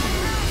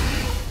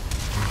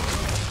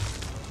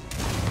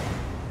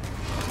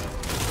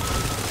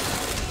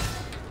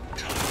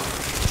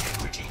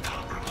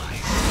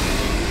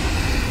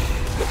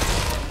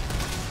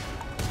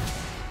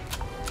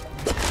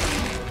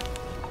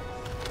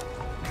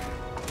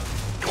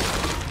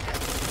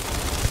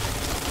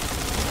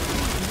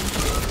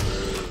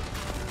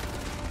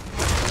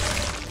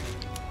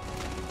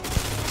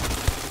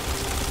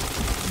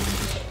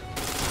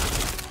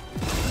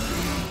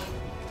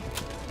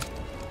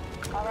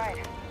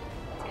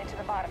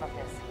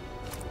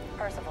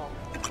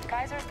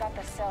 Kaiser's got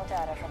the cell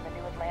data from the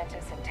New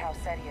Atlantis and Tau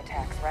Ceti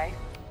attacks, right?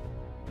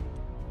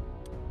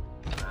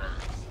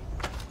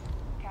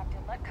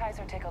 Captain, let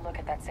Kaiser take a look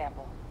at that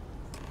sample.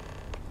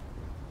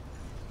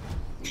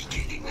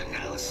 Beginning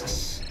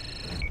analysis.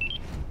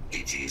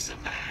 It is a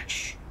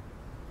match.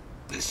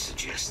 This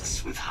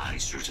suggests with high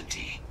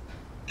certainty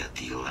that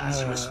the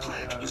Lazarus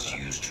plant was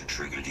used to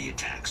trigger the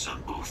attacks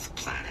on both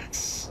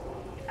planets.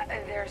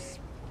 There's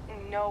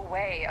no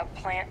way a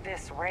plant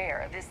this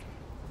rare, this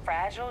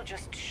fragile,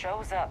 just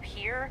shows up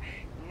here,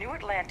 New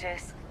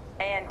Atlantis,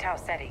 and Tau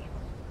Ceti.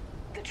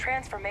 The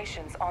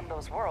transformations on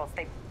those worlds,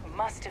 they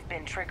must have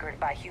been triggered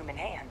by human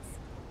hands.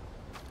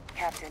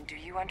 Captain, do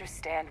you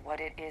understand what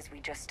it is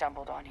we just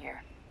stumbled on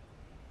here?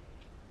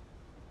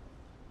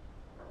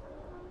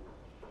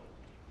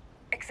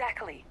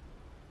 Exactly.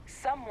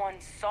 Someone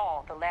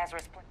saw the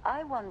Lazarus plant.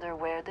 I wonder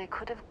where they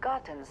could have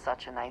gotten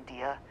such an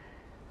idea.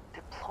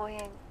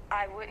 Deploying...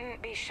 I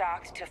wouldn't be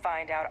shocked to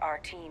find out our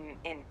team,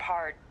 in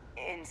part,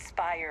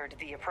 inspired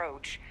the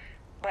approach.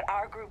 But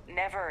our group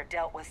never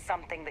dealt with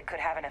something that could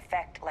have an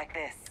effect like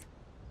this.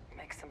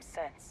 Makes some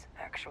sense,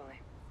 actually.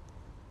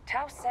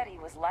 Tau Ceti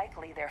was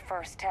likely their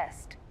first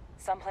test.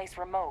 Someplace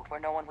remote where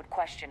no one would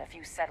question a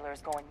few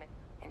settlers going...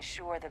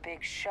 Ensure the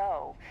big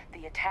show,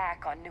 the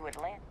attack on New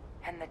Atlantis.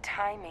 And the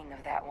timing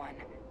of that one.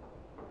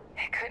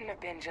 It couldn't have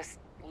been just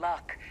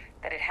luck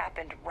that it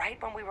happened right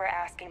when we were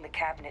asking the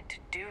cabinet to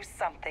do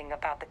something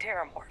about the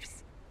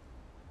terramorphs.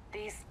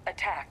 These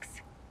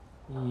attacks.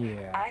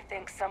 Yeah. I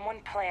think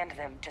someone planned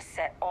them to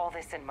set all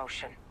this in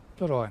motion.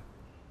 So do I.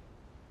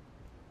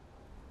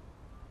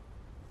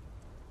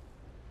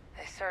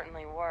 They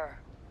certainly were.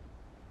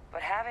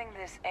 But having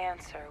this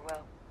answer,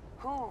 well,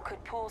 who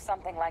could pull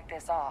something like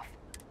this off?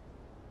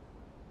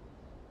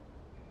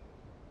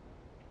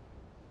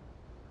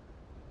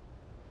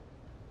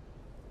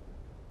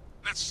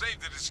 Let's save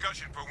the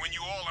discussion for when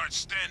you all aren't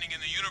standing in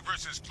the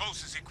universe's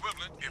closest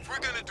equivalent. If we're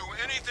gonna do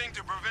anything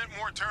to prevent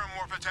more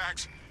terramorph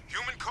attacks,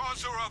 human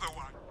cause or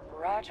otherwise.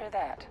 Roger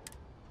that.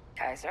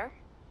 Kaiser,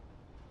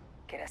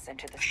 get us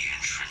into the... The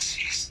entrance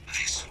is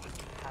this one.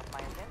 Have my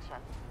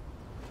attention.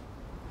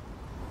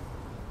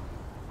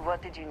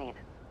 What did you need?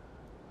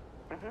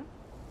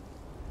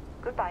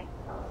 Goodbye.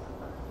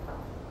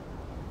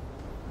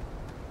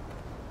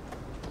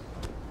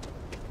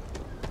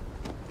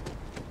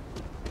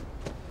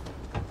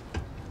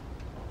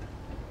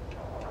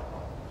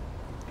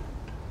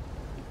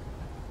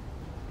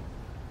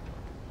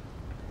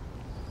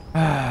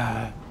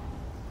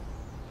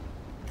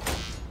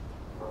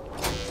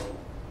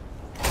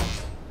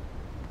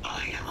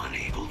 I am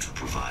unable to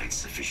provide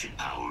sufficient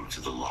power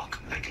to the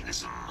lock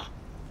mechanism.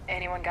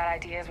 Anyone got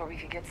ideas where we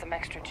could get some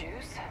extra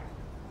juice?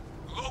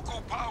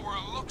 Local power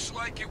looks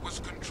like it was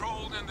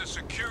controlled in the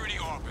security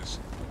office.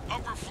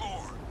 Upper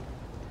floor.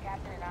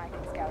 Captain and I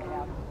can scout it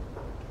out.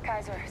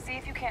 Kaiser, see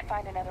if you can't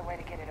find another way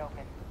to get it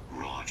open.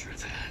 Roger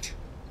that.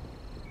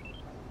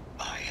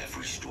 I have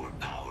restored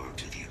power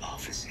to the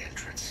office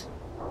entrance.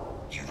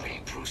 You may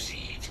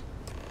proceed.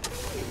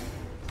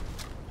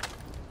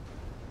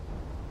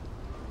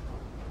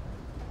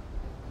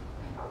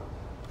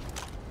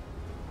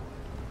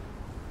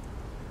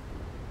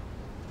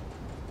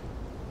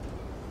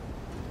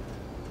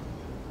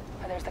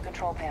 There's the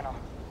control panel.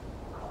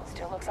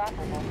 Still looks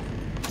operable.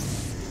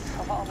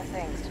 Of all the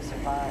things to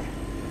survive.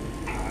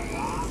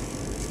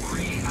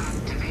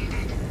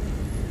 Reactivated.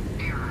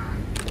 Error.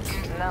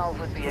 Now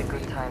would be a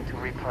good time to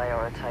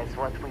reprioritize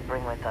what we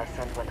bring with us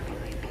and what we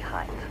leave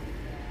behind.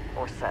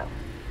 Or sell.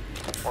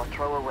 Or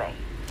throw away.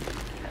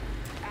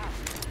 Ah,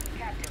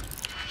 Captain.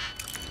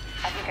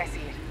 I think I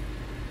see it.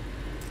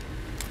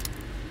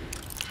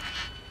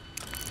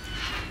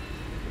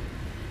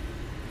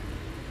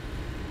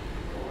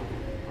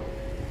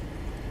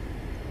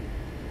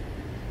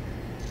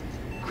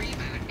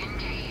 Reboot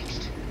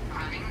engaged.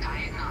 Running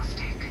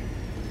diagnostic.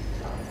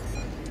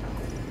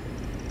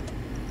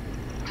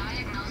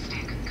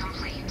 Diagnostic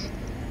complete.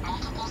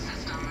 Multiple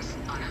systems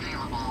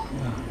unavailable.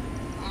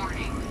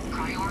 Warning.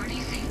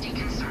 Priority safety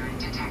concern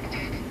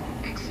detected.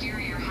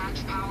 Exterior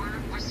hatch power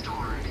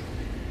restored.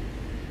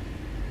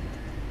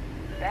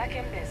 Back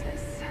in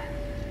business.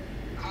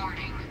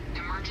 Warning.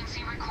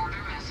 Emergency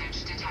recorder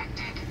message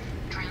detected.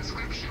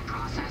 Transcription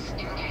process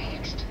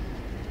engaged.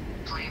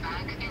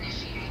 Playback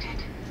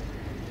initiated.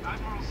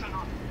 Admiral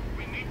Senon,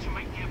 we need to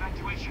make the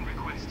evacuation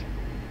request.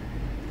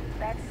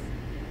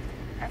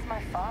 That's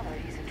my father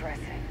he's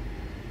addressing.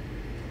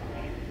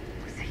 He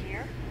was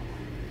here?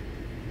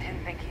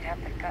 Didn't think he'd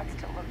have the guts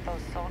to look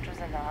those soldiers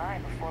in the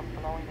eye before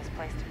blowing this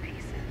place to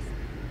pieces.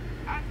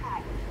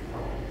 Admiral!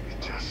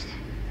 It just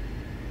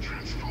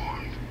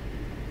transformed.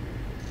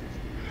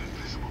 An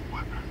invisible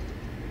weapon.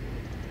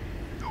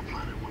 No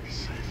planet would be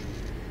safe.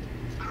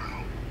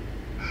 Colonel,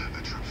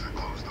 the troops that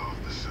closed off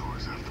the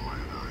sewers after my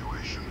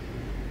evaluation,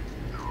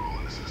 they're all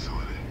in this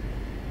facility.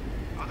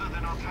 Other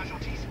than our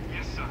casualties?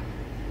 Yes, sir.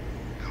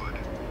 Good.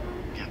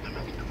 Get them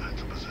into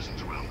defensive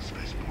positions around the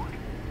spaceport.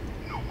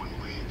 No one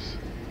leaves.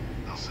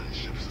 They'll send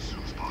ships as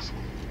soon as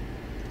possible.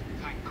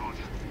 Thank God.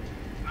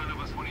 None of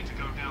us wanted to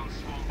go down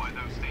swarmed by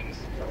those things.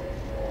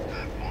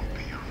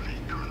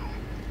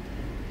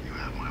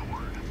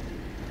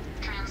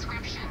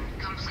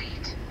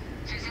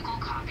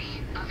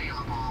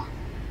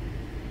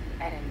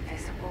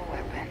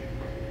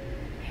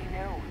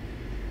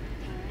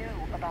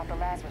 about the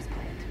Lazarus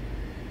plant.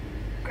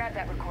 Grab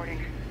that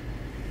recording.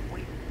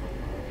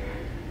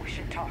 We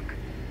should talk.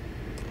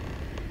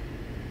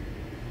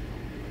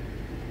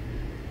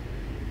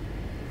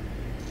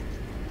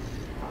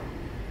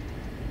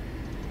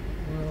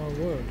 Well, I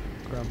would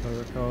grab the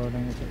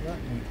recording. Is it that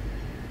neat?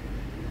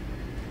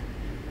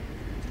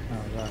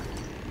 Oh, there.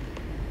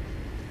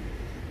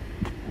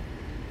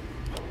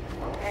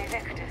 Hey,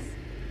 Victus.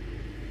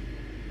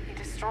 He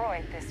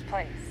destroyed this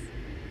place.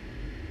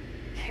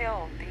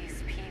 Killed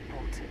these people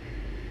to...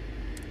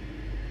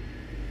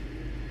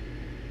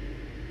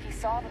 He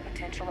saw the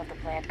potential of the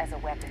plant as a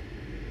weapon.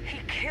 He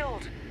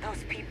killed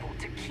those people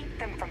to keep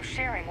them from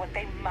sharing what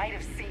they might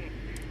have seen.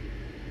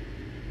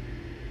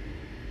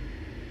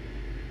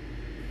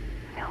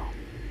 No,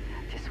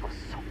 this was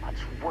so much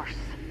worse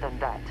than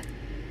that.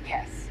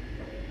 Yes.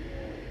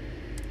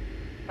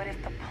 But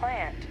if the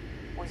plant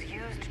was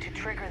used to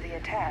trigger the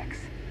attacks,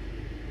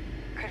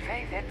 could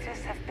Faye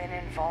Victus have been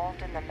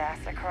involved in the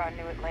massacre on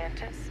New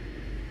Atlantis?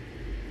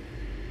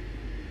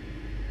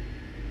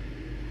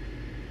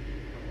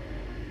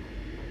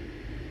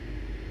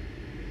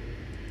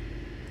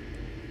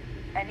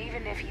 And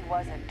even if he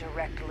wasn't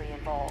directly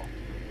involved...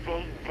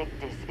 Faye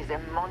Victus is a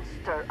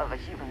monster of a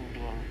human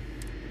being.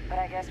 But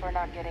I guess we're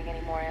not getting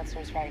any more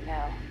answers right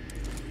now.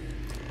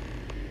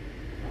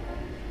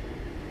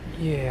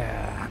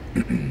 Yeah.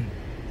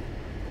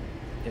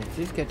 This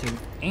is getting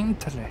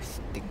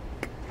interesting.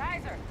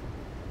 Kaiser,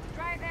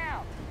 try it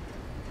now.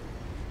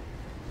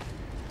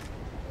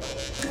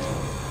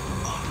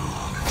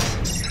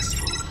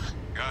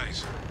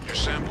 Guys, your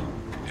sample,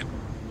 it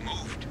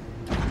moved.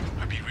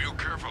 I'd be real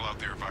careful out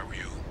there if I were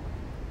you.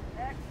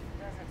 That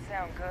doesn't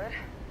sound good.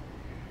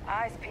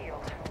 Eyes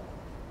peeled.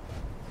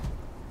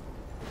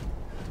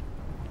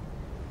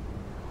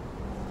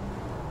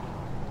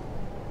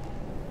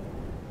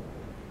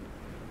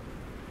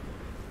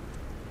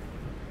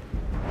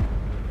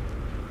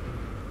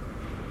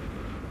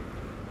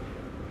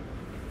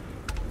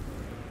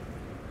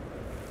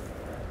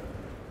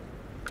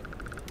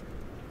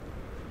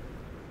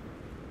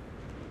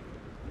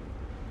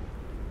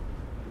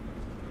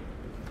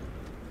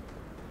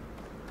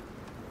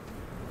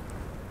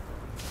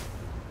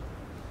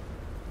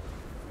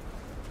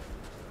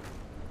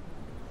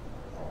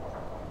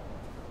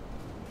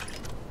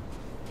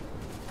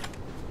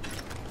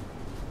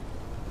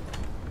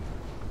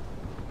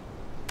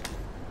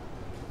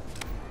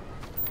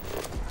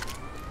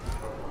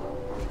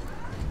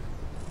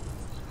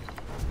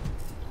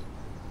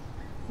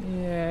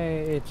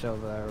 It's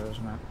over there,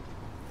 isn't it?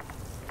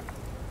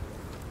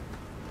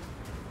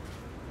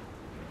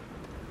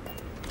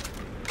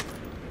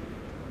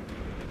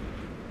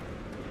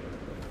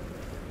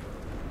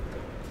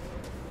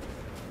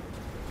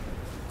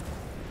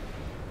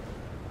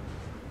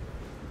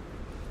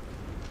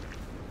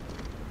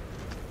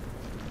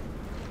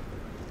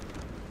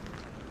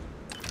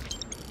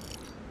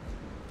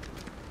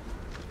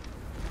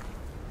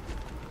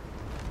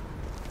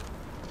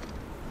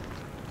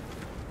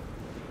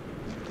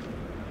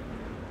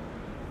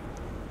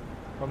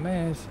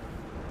 Problem is,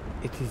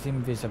 it is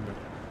invisible.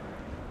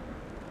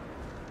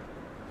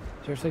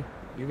 Seriously?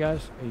 You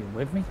guys, are you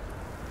with me?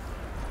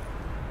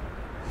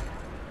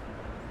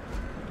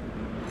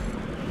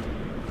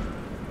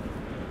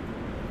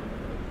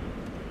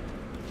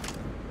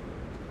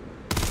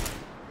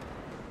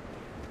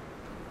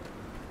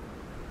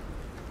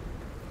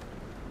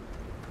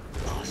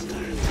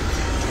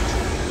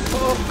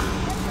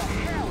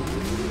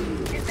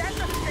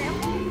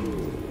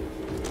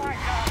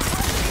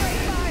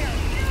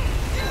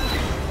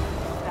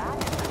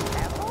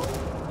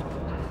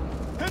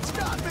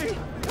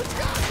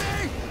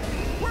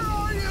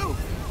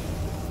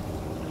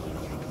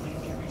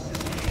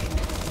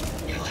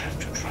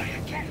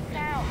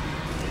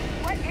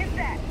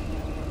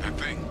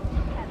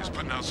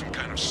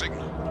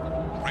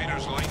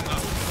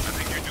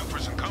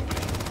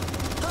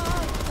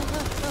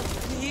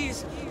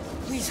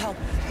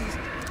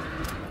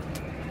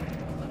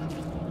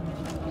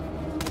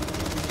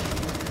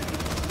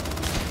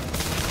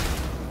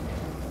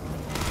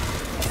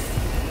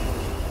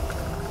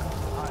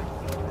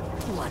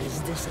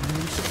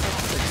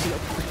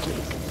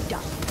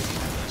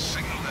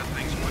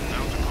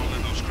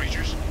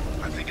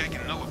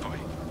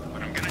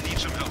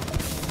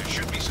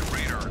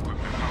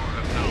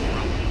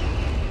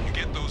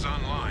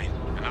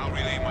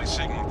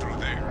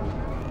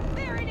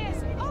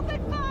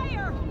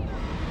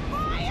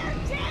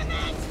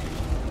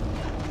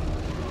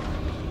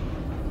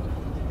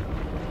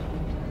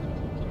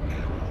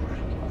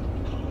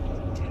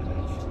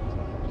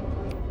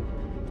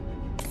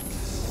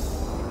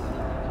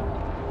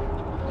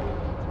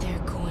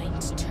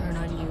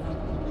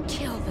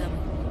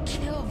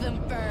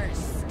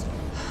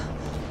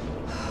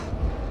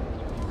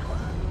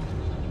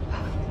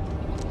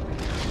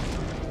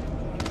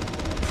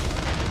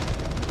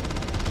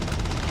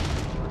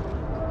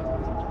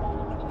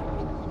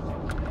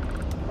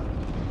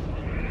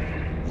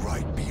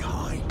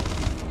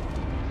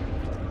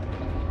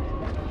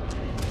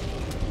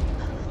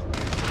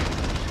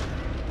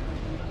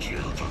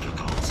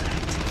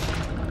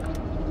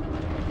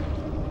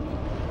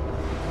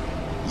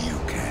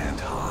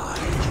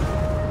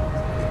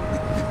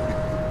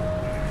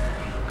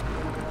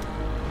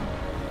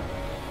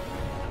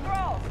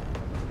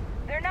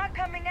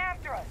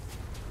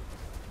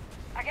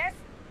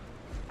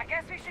 I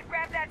guess we should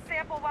grab that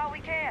sample while we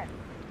can.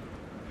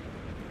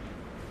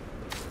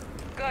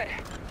 Good.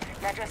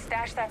 Now just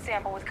stash that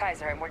sample with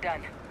Kaiser and we're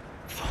done.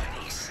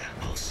 Final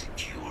sample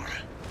secure.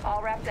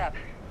 All wrapped up.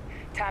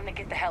 Time to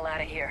get the hell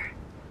out of here.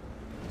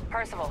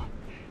 Percival,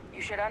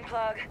 you should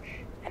unplug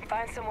and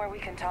find somewhere we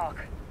can talk.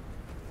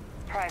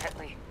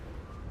 Privately.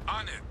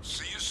 On it.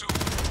 See you soon.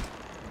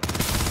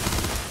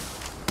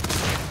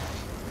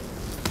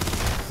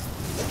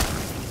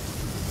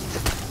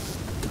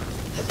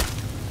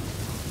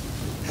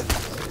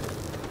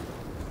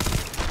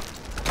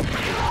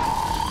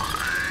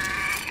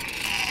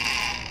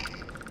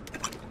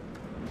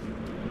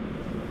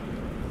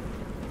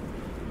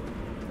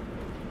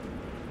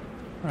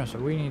 Alright, so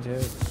we need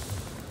to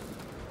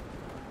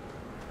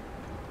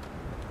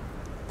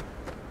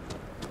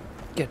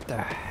get the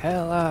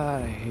hell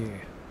out of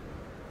here.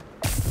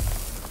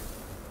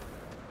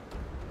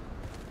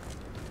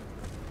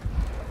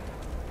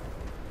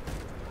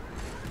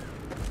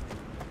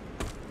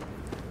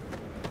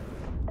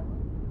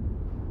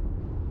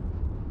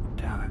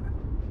 Damn it.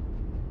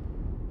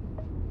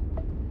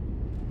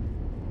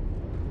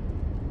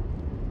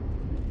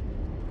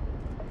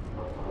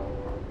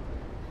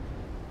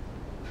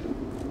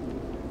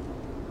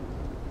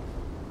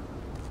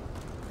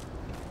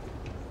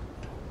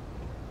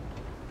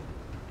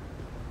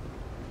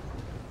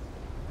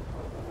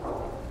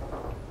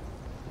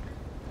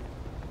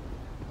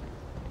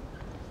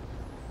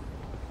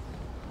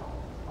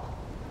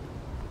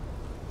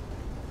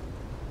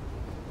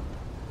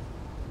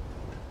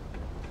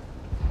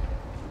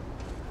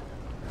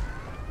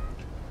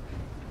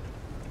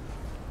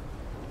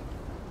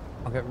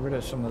 I'll get rid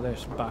of some of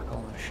this back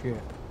on the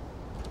ship.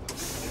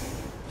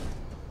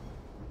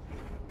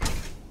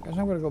 Guess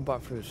I'm gonna go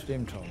back through the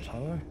steam tunnels,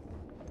 have I?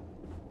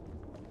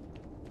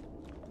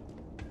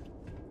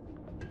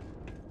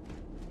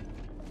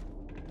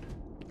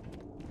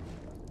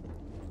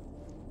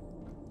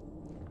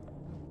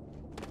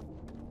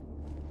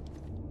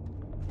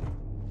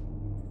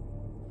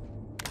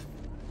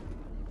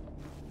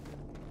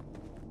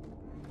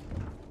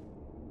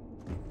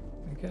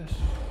 I guess.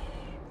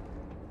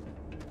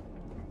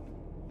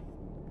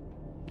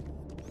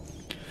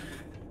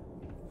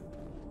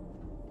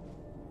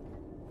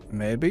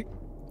 Maybe.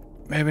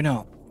 Maybe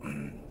not.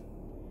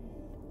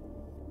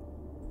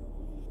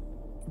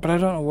 But I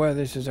don't know where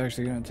this is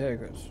actually going to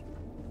take us.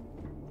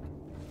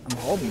 I'm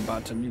hoping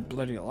back to New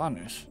Bloody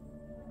Atlantis.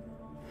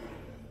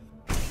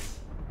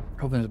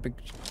 Hoping there's a big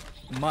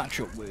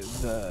matchup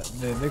with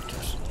the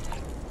Victus.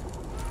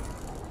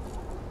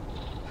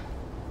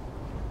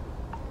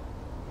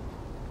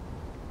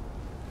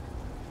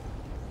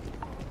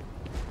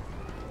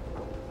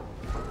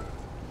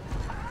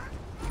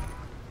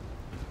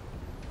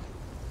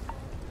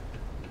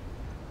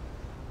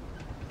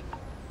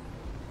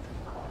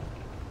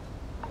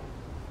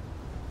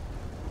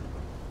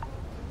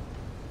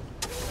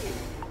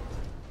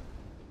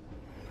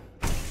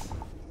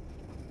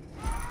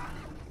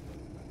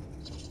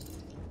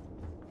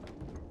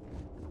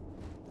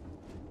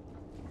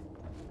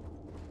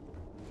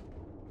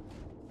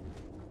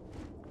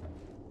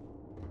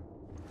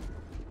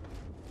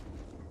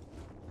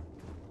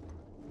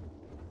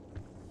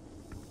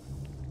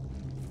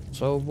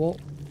 So what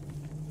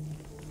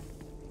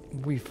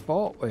we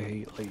fought with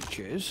heat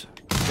leeches,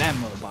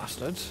 them little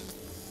bastards.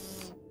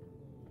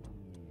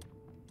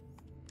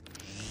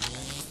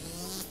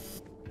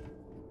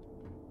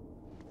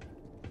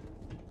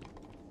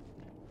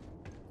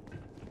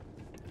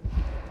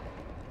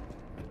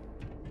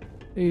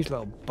 These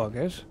little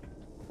buggers.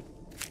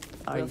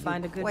 Are you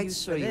find a good quite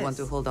use sure for you want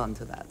this? to hold on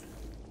to that?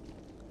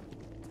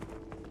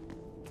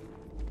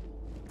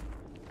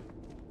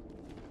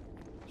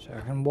 So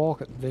I can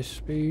walk at this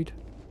speed.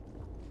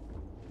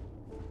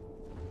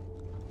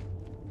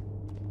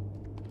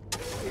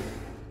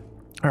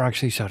 They're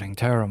actually setting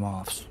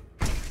terramorphs.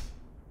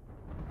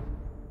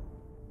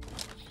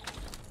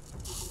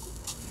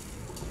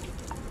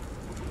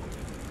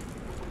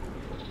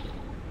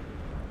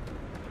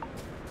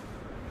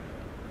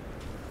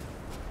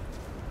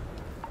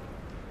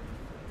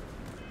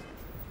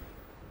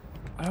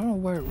 I don't know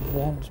where it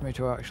wants me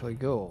to actually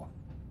go.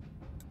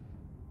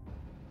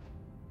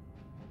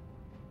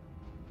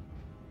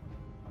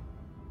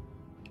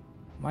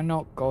 Am I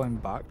not going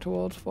back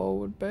towards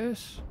forward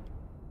base?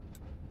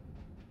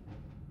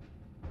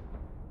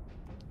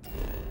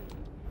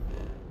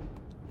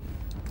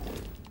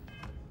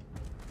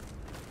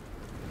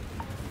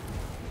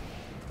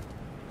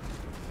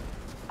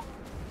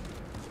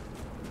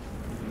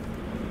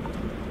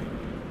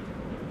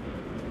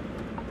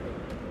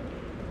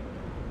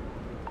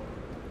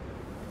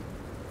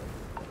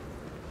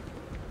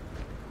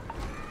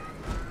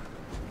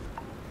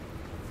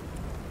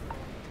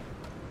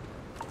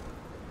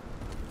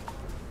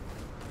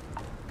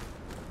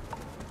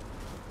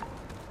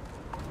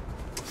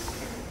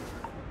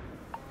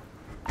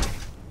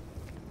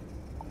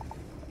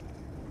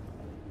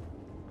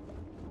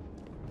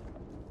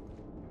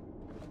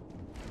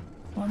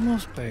 Well, it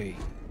must be.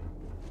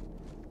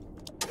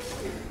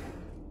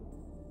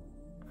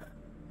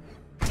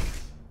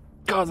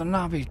 God, the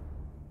navi.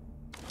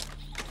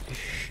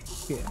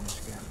 Shit in this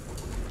game.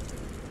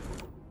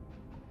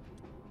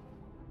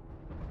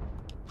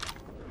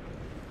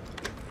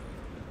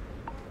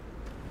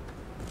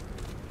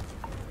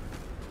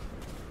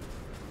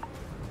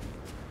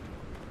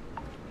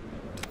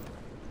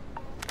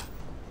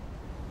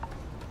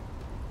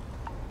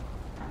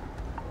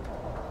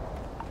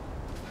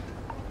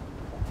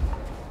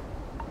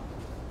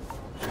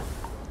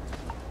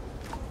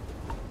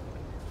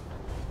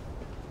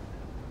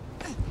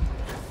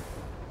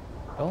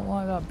 Don't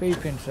like that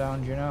beeping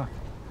sound, you know.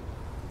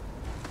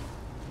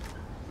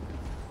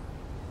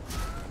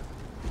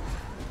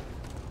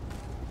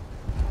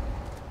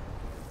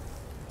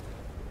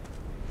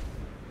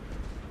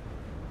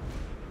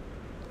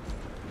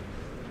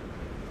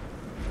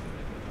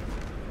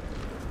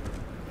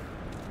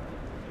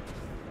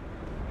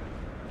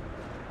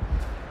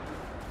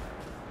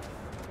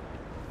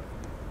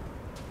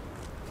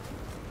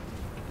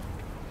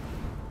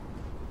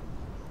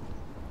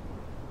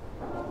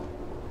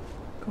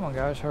 Come on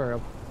guys, hurry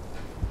up.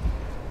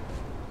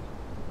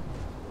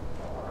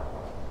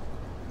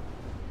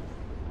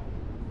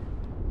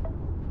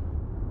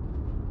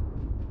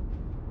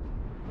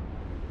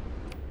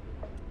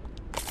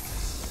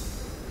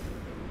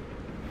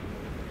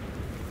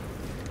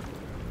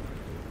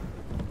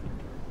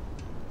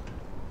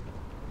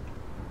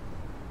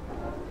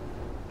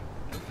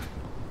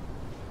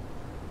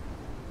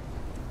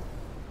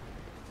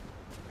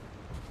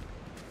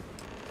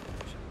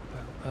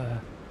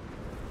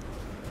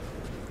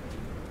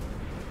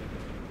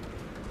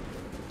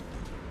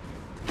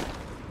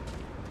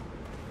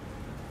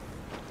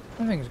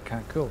 I think it's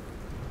kind of cool.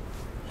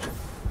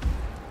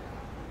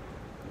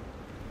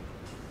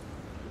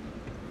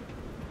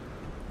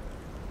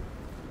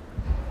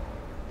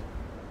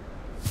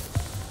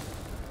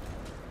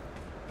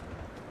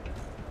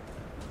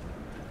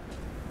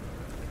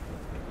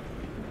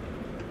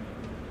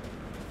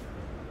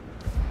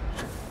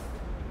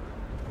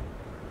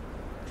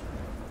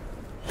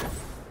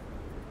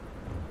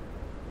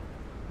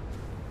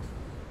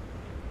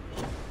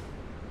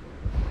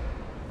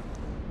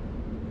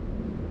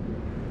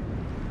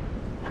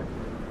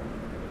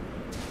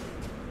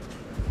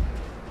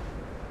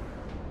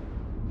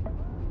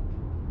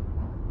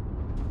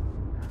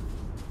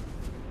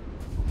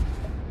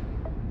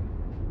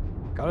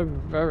 Gotta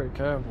be very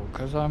careful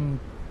because I'm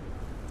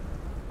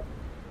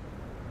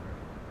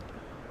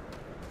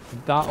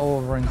that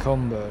over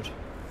encumbered.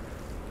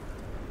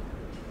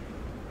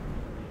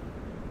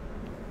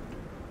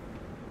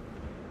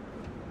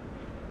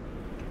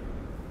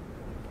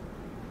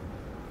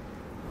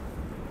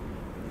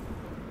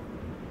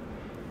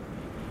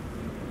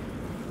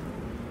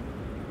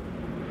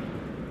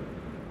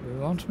 He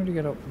wants me to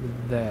get up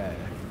there.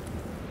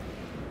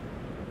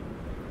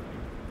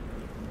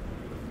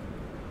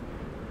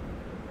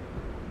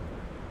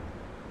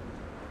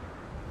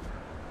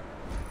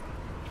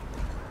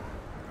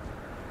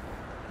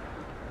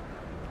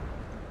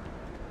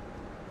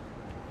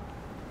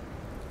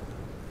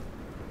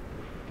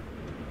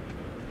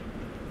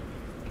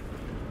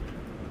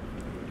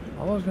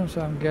 I was gonna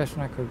say I'm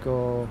guessing I could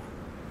go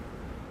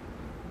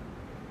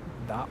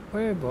that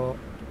way, but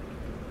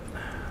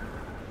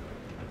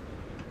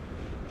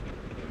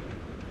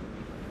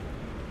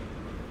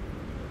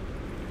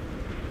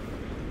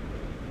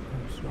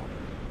it's not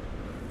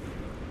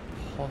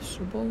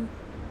possible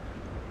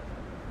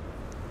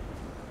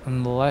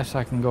unless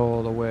I can go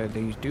all the way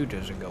these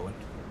dudes are going.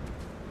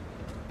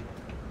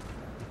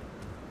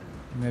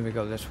 Maybe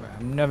go this way.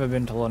 I've never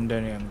been to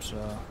Londinion,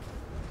 so.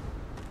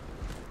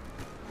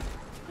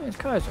 Hey, it's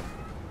Kaiser.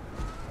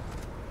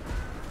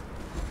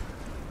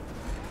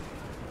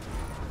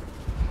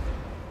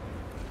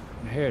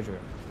 And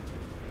Hadrian.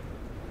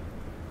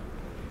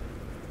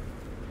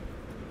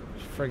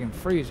 It's friggin'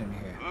 freezing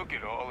here. Look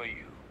at all of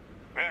you.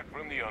 Back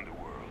from the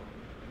underworld.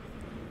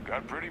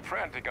 Got pretty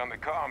frantic on the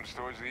comms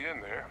towards the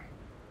end there.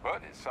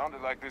 But it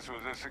sounded like this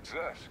was a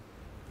success.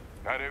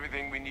 Got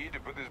everything we need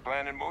to put this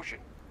plan in motion.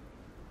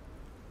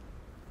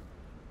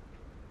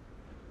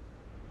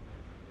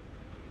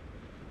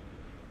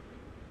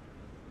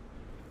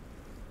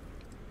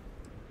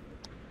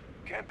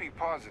 Can't be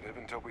positive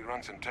until we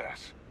run some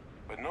tests.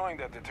 But knowing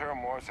that the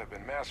Terramorphs have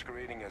been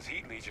masquerading as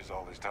heat leeches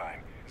all this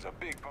time is a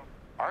big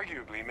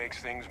arguably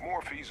makes things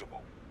more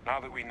feasible, now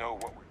that we know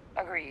what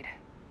we're... Agreed.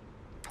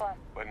 Plus...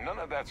 But none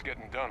of that's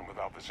getting done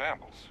without the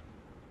samples.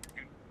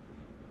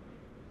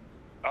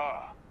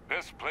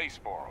 This place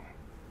for them.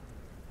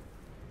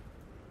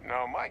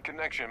 Now, my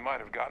connection might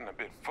have gotten a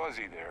bit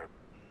fuzzy there,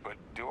 but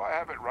do I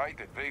have it right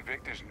that Vay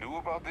Victus knew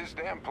about this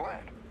damn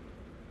plant?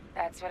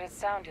 That's what it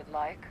sounded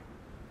like.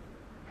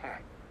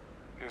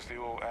 Guess the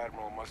old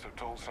Admiral must have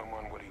told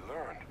someone what he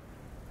learned.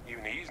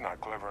 Even he's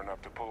not clever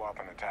enough to pull off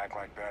an attack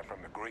like that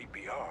from the great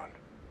beyond.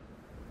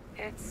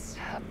 It's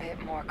a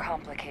bit more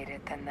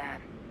complicated than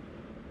that.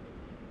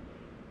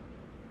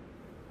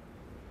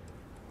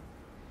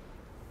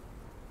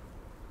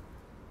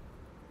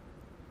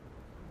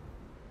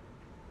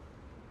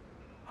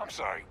 I'm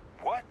sorry,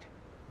 what?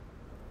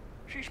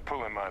 She's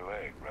pulling my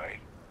leg, right?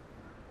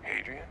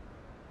 Hadrian?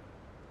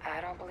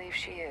 I don't believe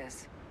she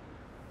is.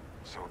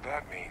 So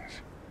that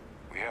means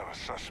we have a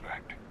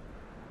suspect.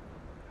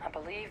 I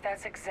believe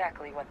that's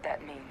exactly what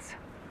that means.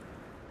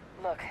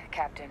 Look,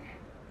 Captain.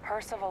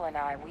 Percival and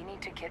I, we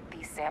need to get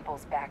these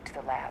samples back to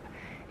the lab.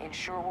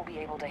 Ensure we'll be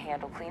able to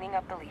handle cleaning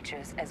up the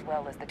leeches as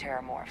well as the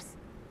terramorphs.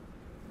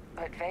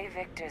 But Ve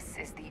Victus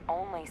is the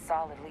only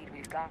solid lead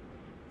we've got.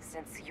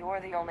 Since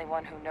you're the only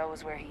one who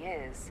knows where he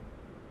is,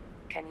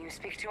 can you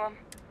speak to him?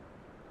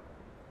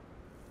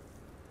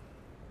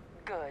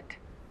 Good.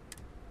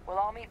 We'll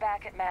all meet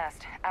back at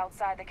Mast,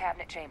 outside the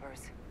cabinet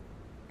chambers.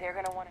 They're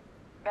gonna want it.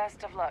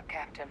 Best of luck,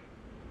 Captain.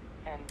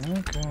 And...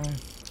 Okay.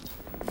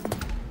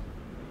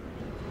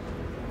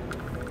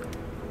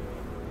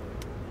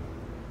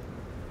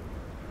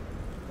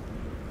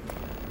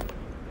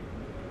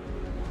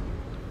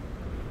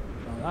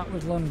 Well, that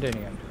was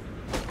Londinion.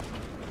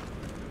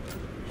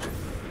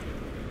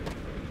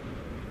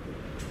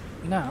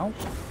 Now,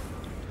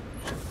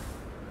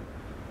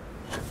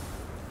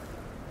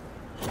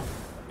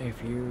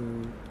 if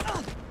you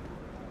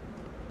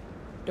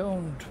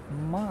don't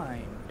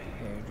mind,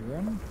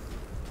 Hadrian,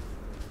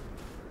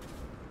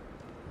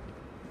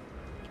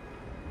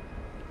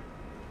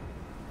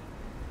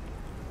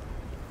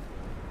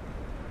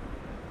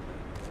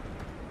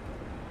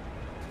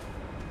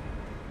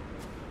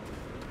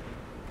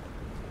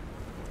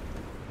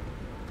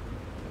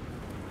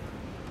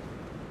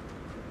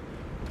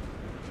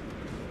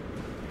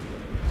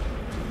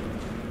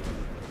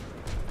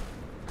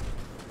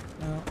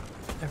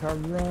 if I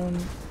run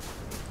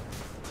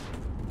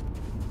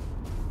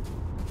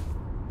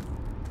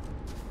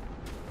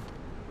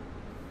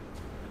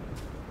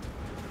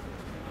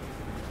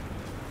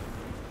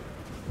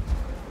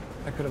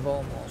I could have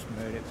almost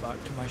made it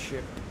back to my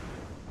ship.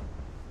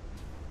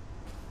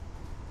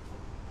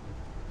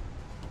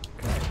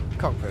 Okay,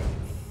 cockpit.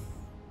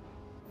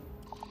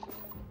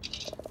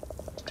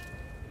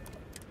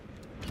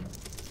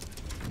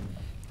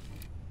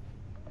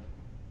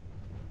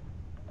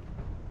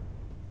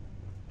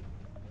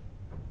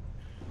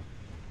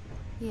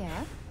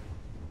 Yeah?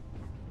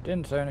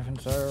 Didn't say anything,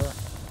 Sarah.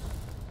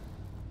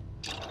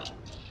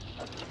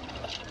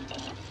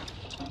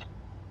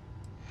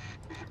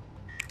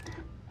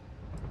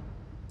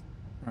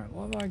 Right,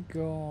 what have I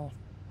got?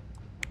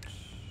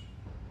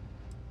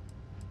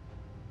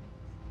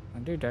 I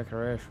do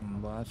decoration,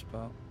 but that's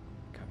about...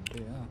 Can't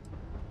do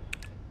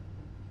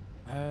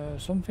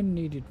that. Something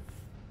needed...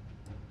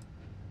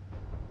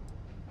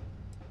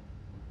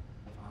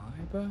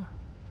 Fiber?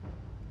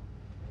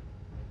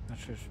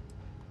 That's just...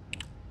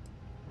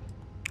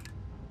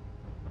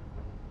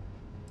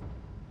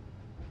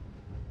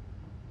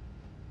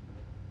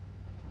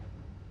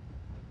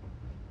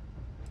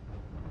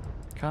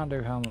 Can't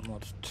do helmet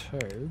mods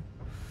 2.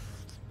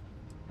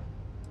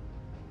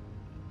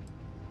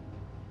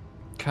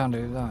 Can't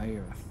do that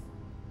either.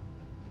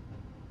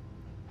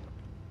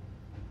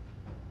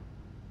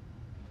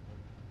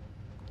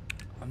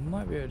 I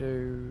might be able to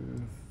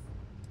do...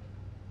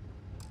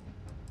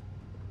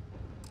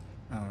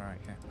 Oh right,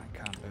 yeah, I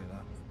can't do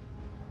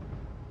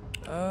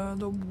that.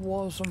 There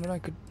was something I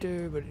could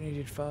do, but it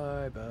needed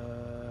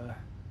fiber.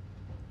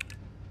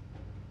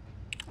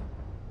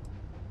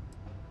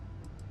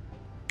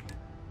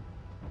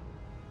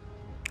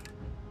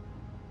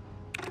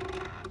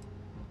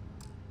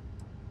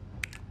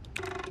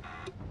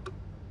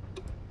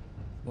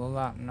 Will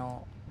that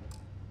not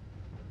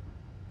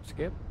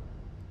skip?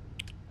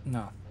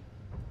 No.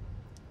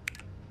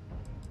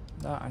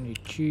 That I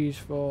need cheese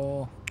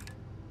for.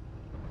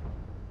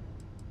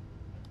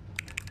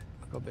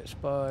 I got a bit of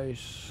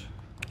spice.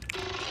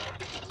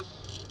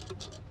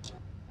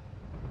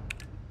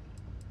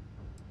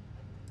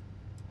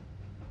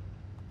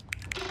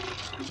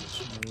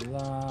 Some of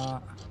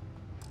that.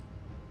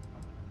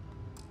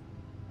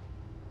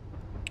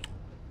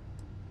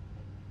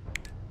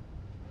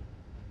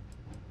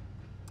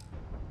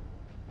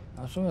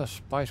 Some of the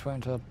spice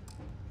went into the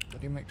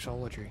bloody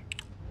mixology.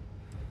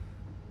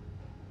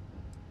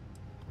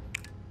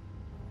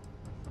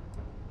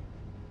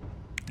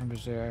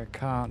 Obviously I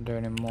can't do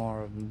any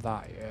more of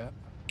that yet.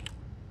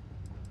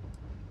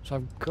 So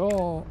I've got...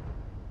 I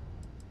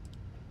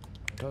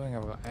don't think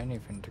I've got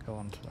anything to go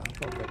onto that. I've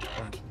got a bit to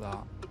go onto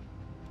that.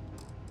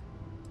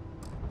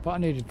 But I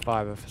needed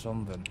fiber for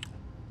something.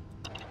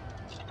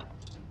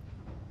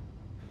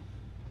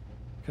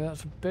 Okay,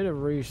 that's a bit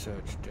of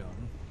research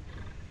done.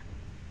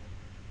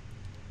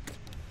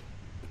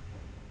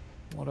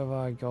 What have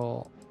I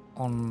got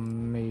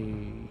on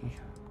me?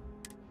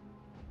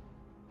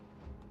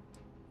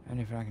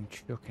 Anything I can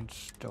chuck in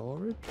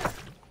storage?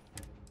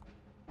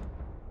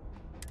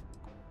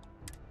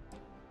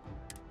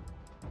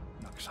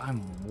 No, 'cause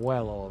I'm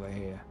well over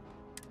here.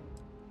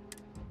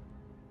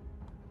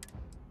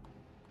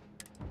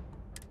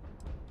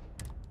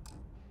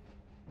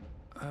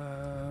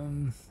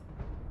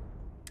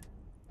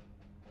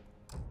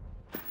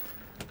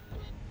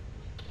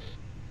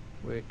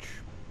 Which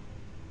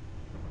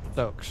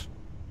sucks.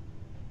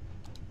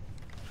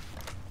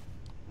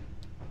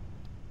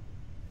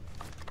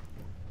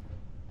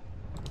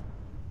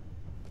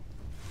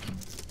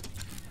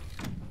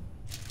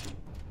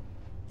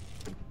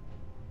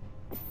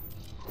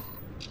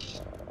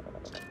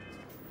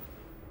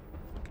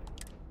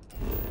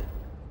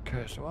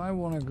 Okay, so I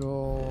want to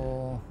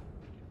go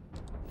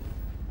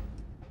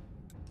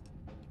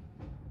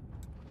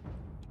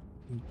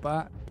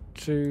back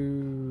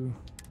to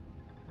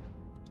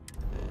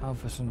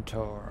Alpha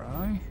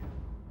Centauri,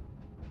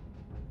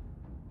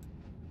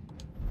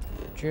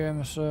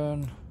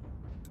 Jameson,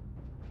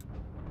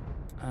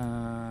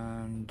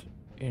 and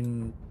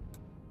into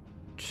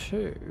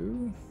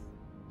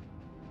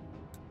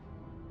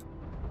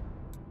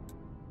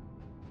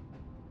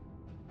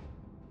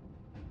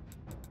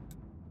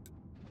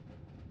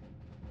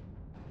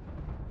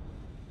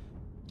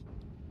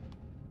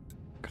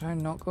can I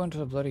not go into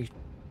the bloody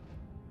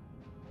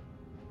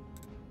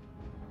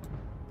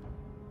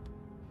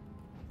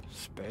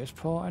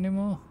spaceport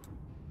anymore?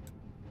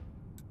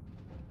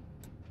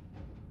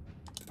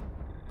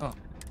 Oh.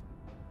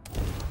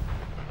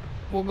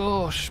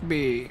 Bogos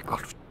mi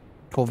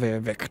gotowe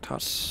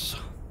Victus.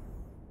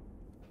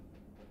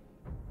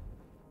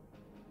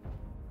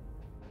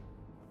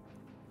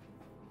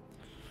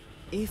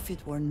 If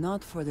it were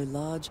not for the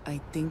lodge, I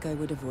think I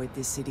would avoid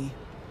this city.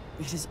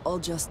 It is all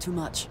just too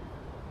much.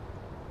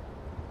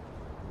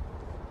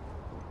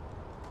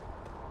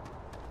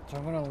 So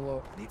I'm gonna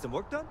look. Need some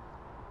work done?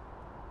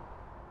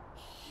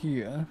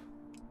 Here.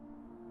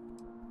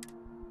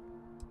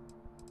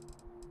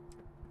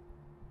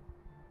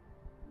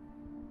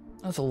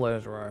 That's a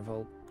laser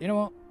rifle. You know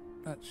what?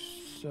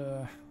 That's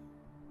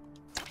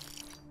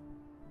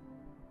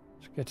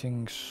it's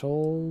getting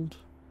sold.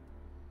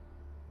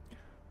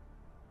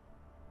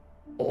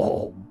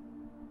 Oh,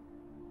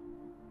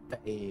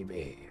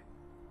 baby.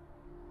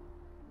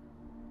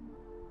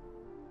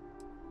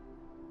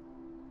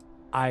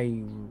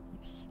 I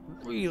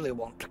really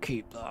want to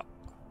keep that.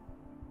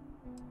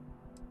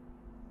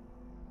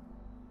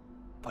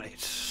 But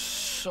it's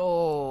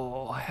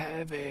so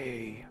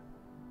heavy.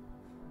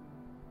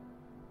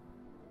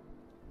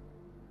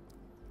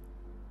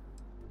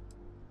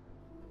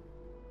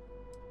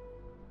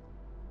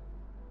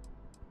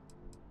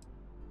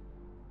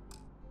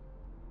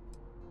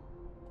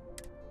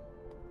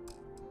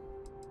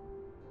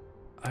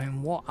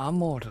 And what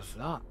ammo does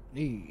that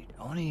need?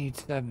 I only need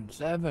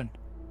 7.7.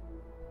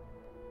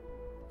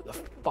 The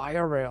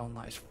fire rate on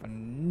that is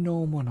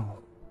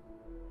phenomenal.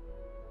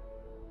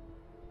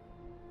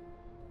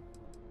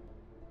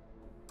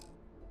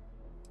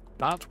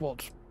 That's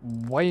what's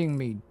weighing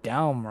me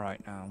down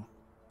right now.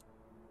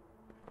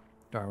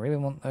 Do I really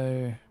want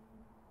the...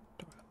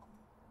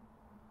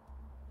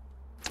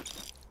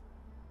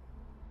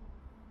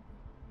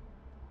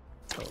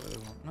 Don't really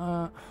want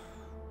that.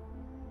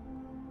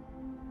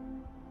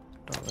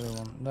 Don't really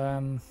want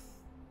them.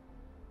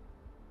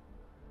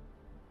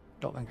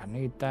 Don't think I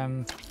need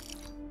them.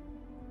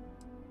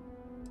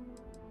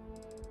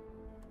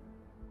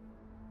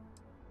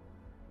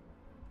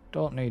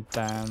 Don't need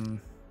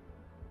them.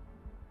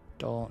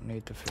 Don't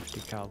need the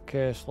 50 cal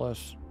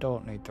caseless.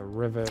 Don't need the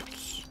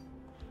rivets.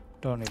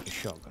 Don't need the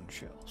shotgun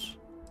shells.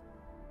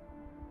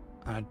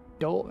 I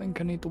don't think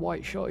I need the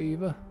white shot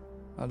either.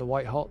 Or the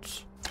white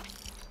hots.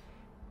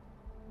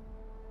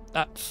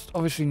 That's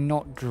obviously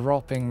not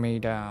dropping me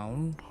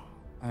down.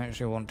 I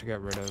actually want to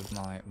get rid of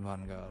my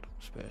Vanguard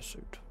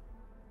spacesuit.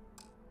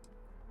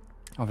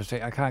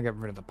 Obviously, I can't get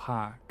rid of the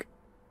pack.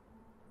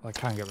 Well, I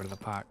can get rid of the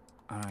pack.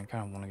 And I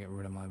kind of want to get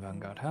rid of my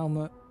Vanguard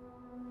helmet.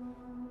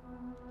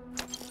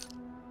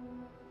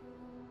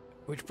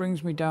 Which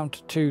brings me down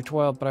to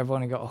 212, but I've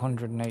only got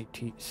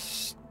 180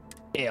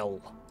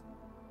 still.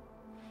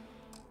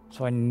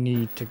 So I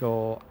need to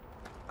go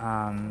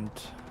and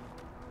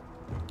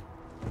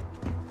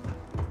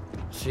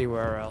see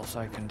where else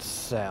I can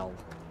sell.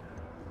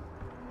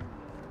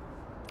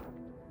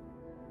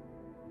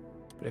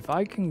 But if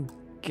I can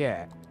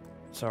get...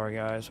 Sorry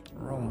guys,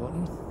 wrong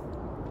button.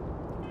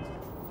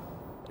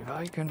 If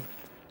I can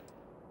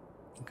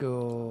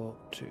go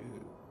to...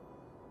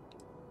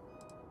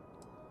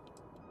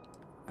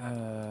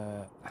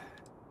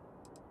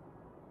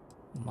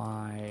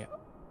 my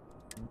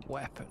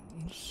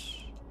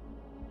weapons,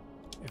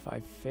 if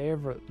I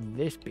favourite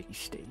this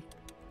beastie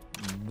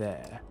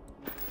there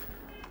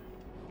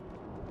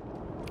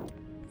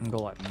and go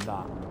like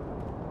that,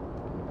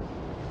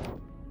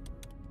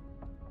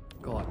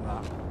 go like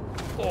that.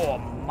 Oh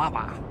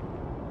mama,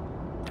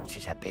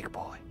 she's a big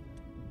boy.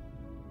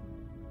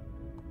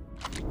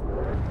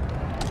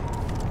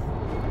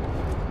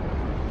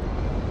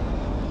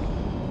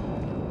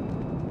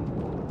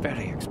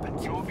 Very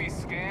expensive. You'll be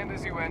scanned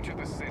as you enter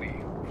the city.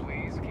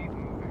 Please keep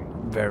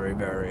moving. Very,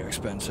 very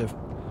expensive.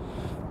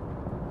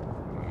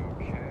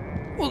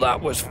 Okay. Well,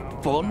 that was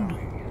fun.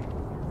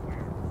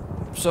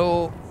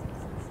 So,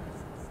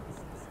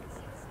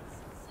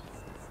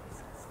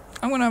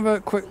 I'm gonna have a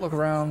quick look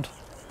around,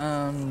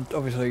 and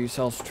obviously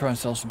try and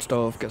sell some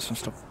stuff, get some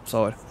stuff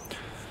sorted.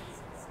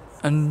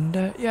 And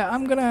yeah,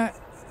 I'm gonna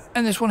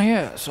end this one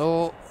here.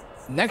 So.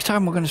 Next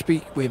time we're going to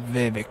speak with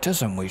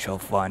Victus and we shall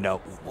find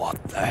out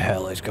what the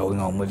hell is going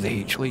on with the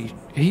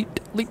heat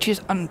leeches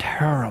and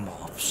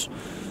terramorphs.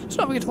 So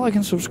don't forget to like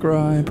and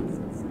subscribe.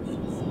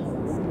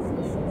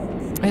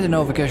 Hit the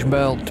notification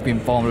bell to be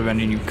informed of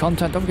any new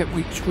content. Don't forget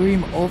we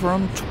stream over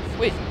on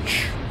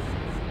Twitch.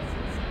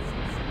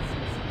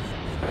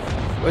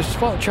 With the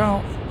support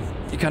channel,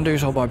 you can do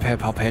so by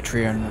PayPal,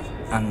 Patreon,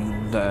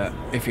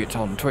 and if it's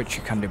on Twitch,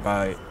 you can do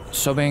by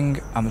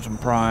subbing, Amazon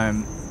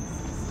Prime,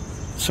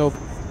 sub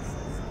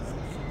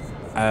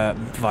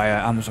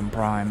via Amazon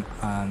Prime,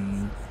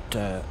 and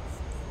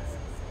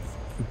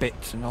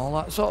bits and all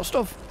that sort of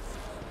stuff.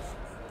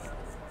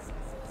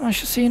 I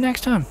shall see you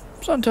next time.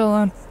 So until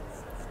then,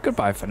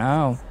 goodbye for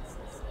now.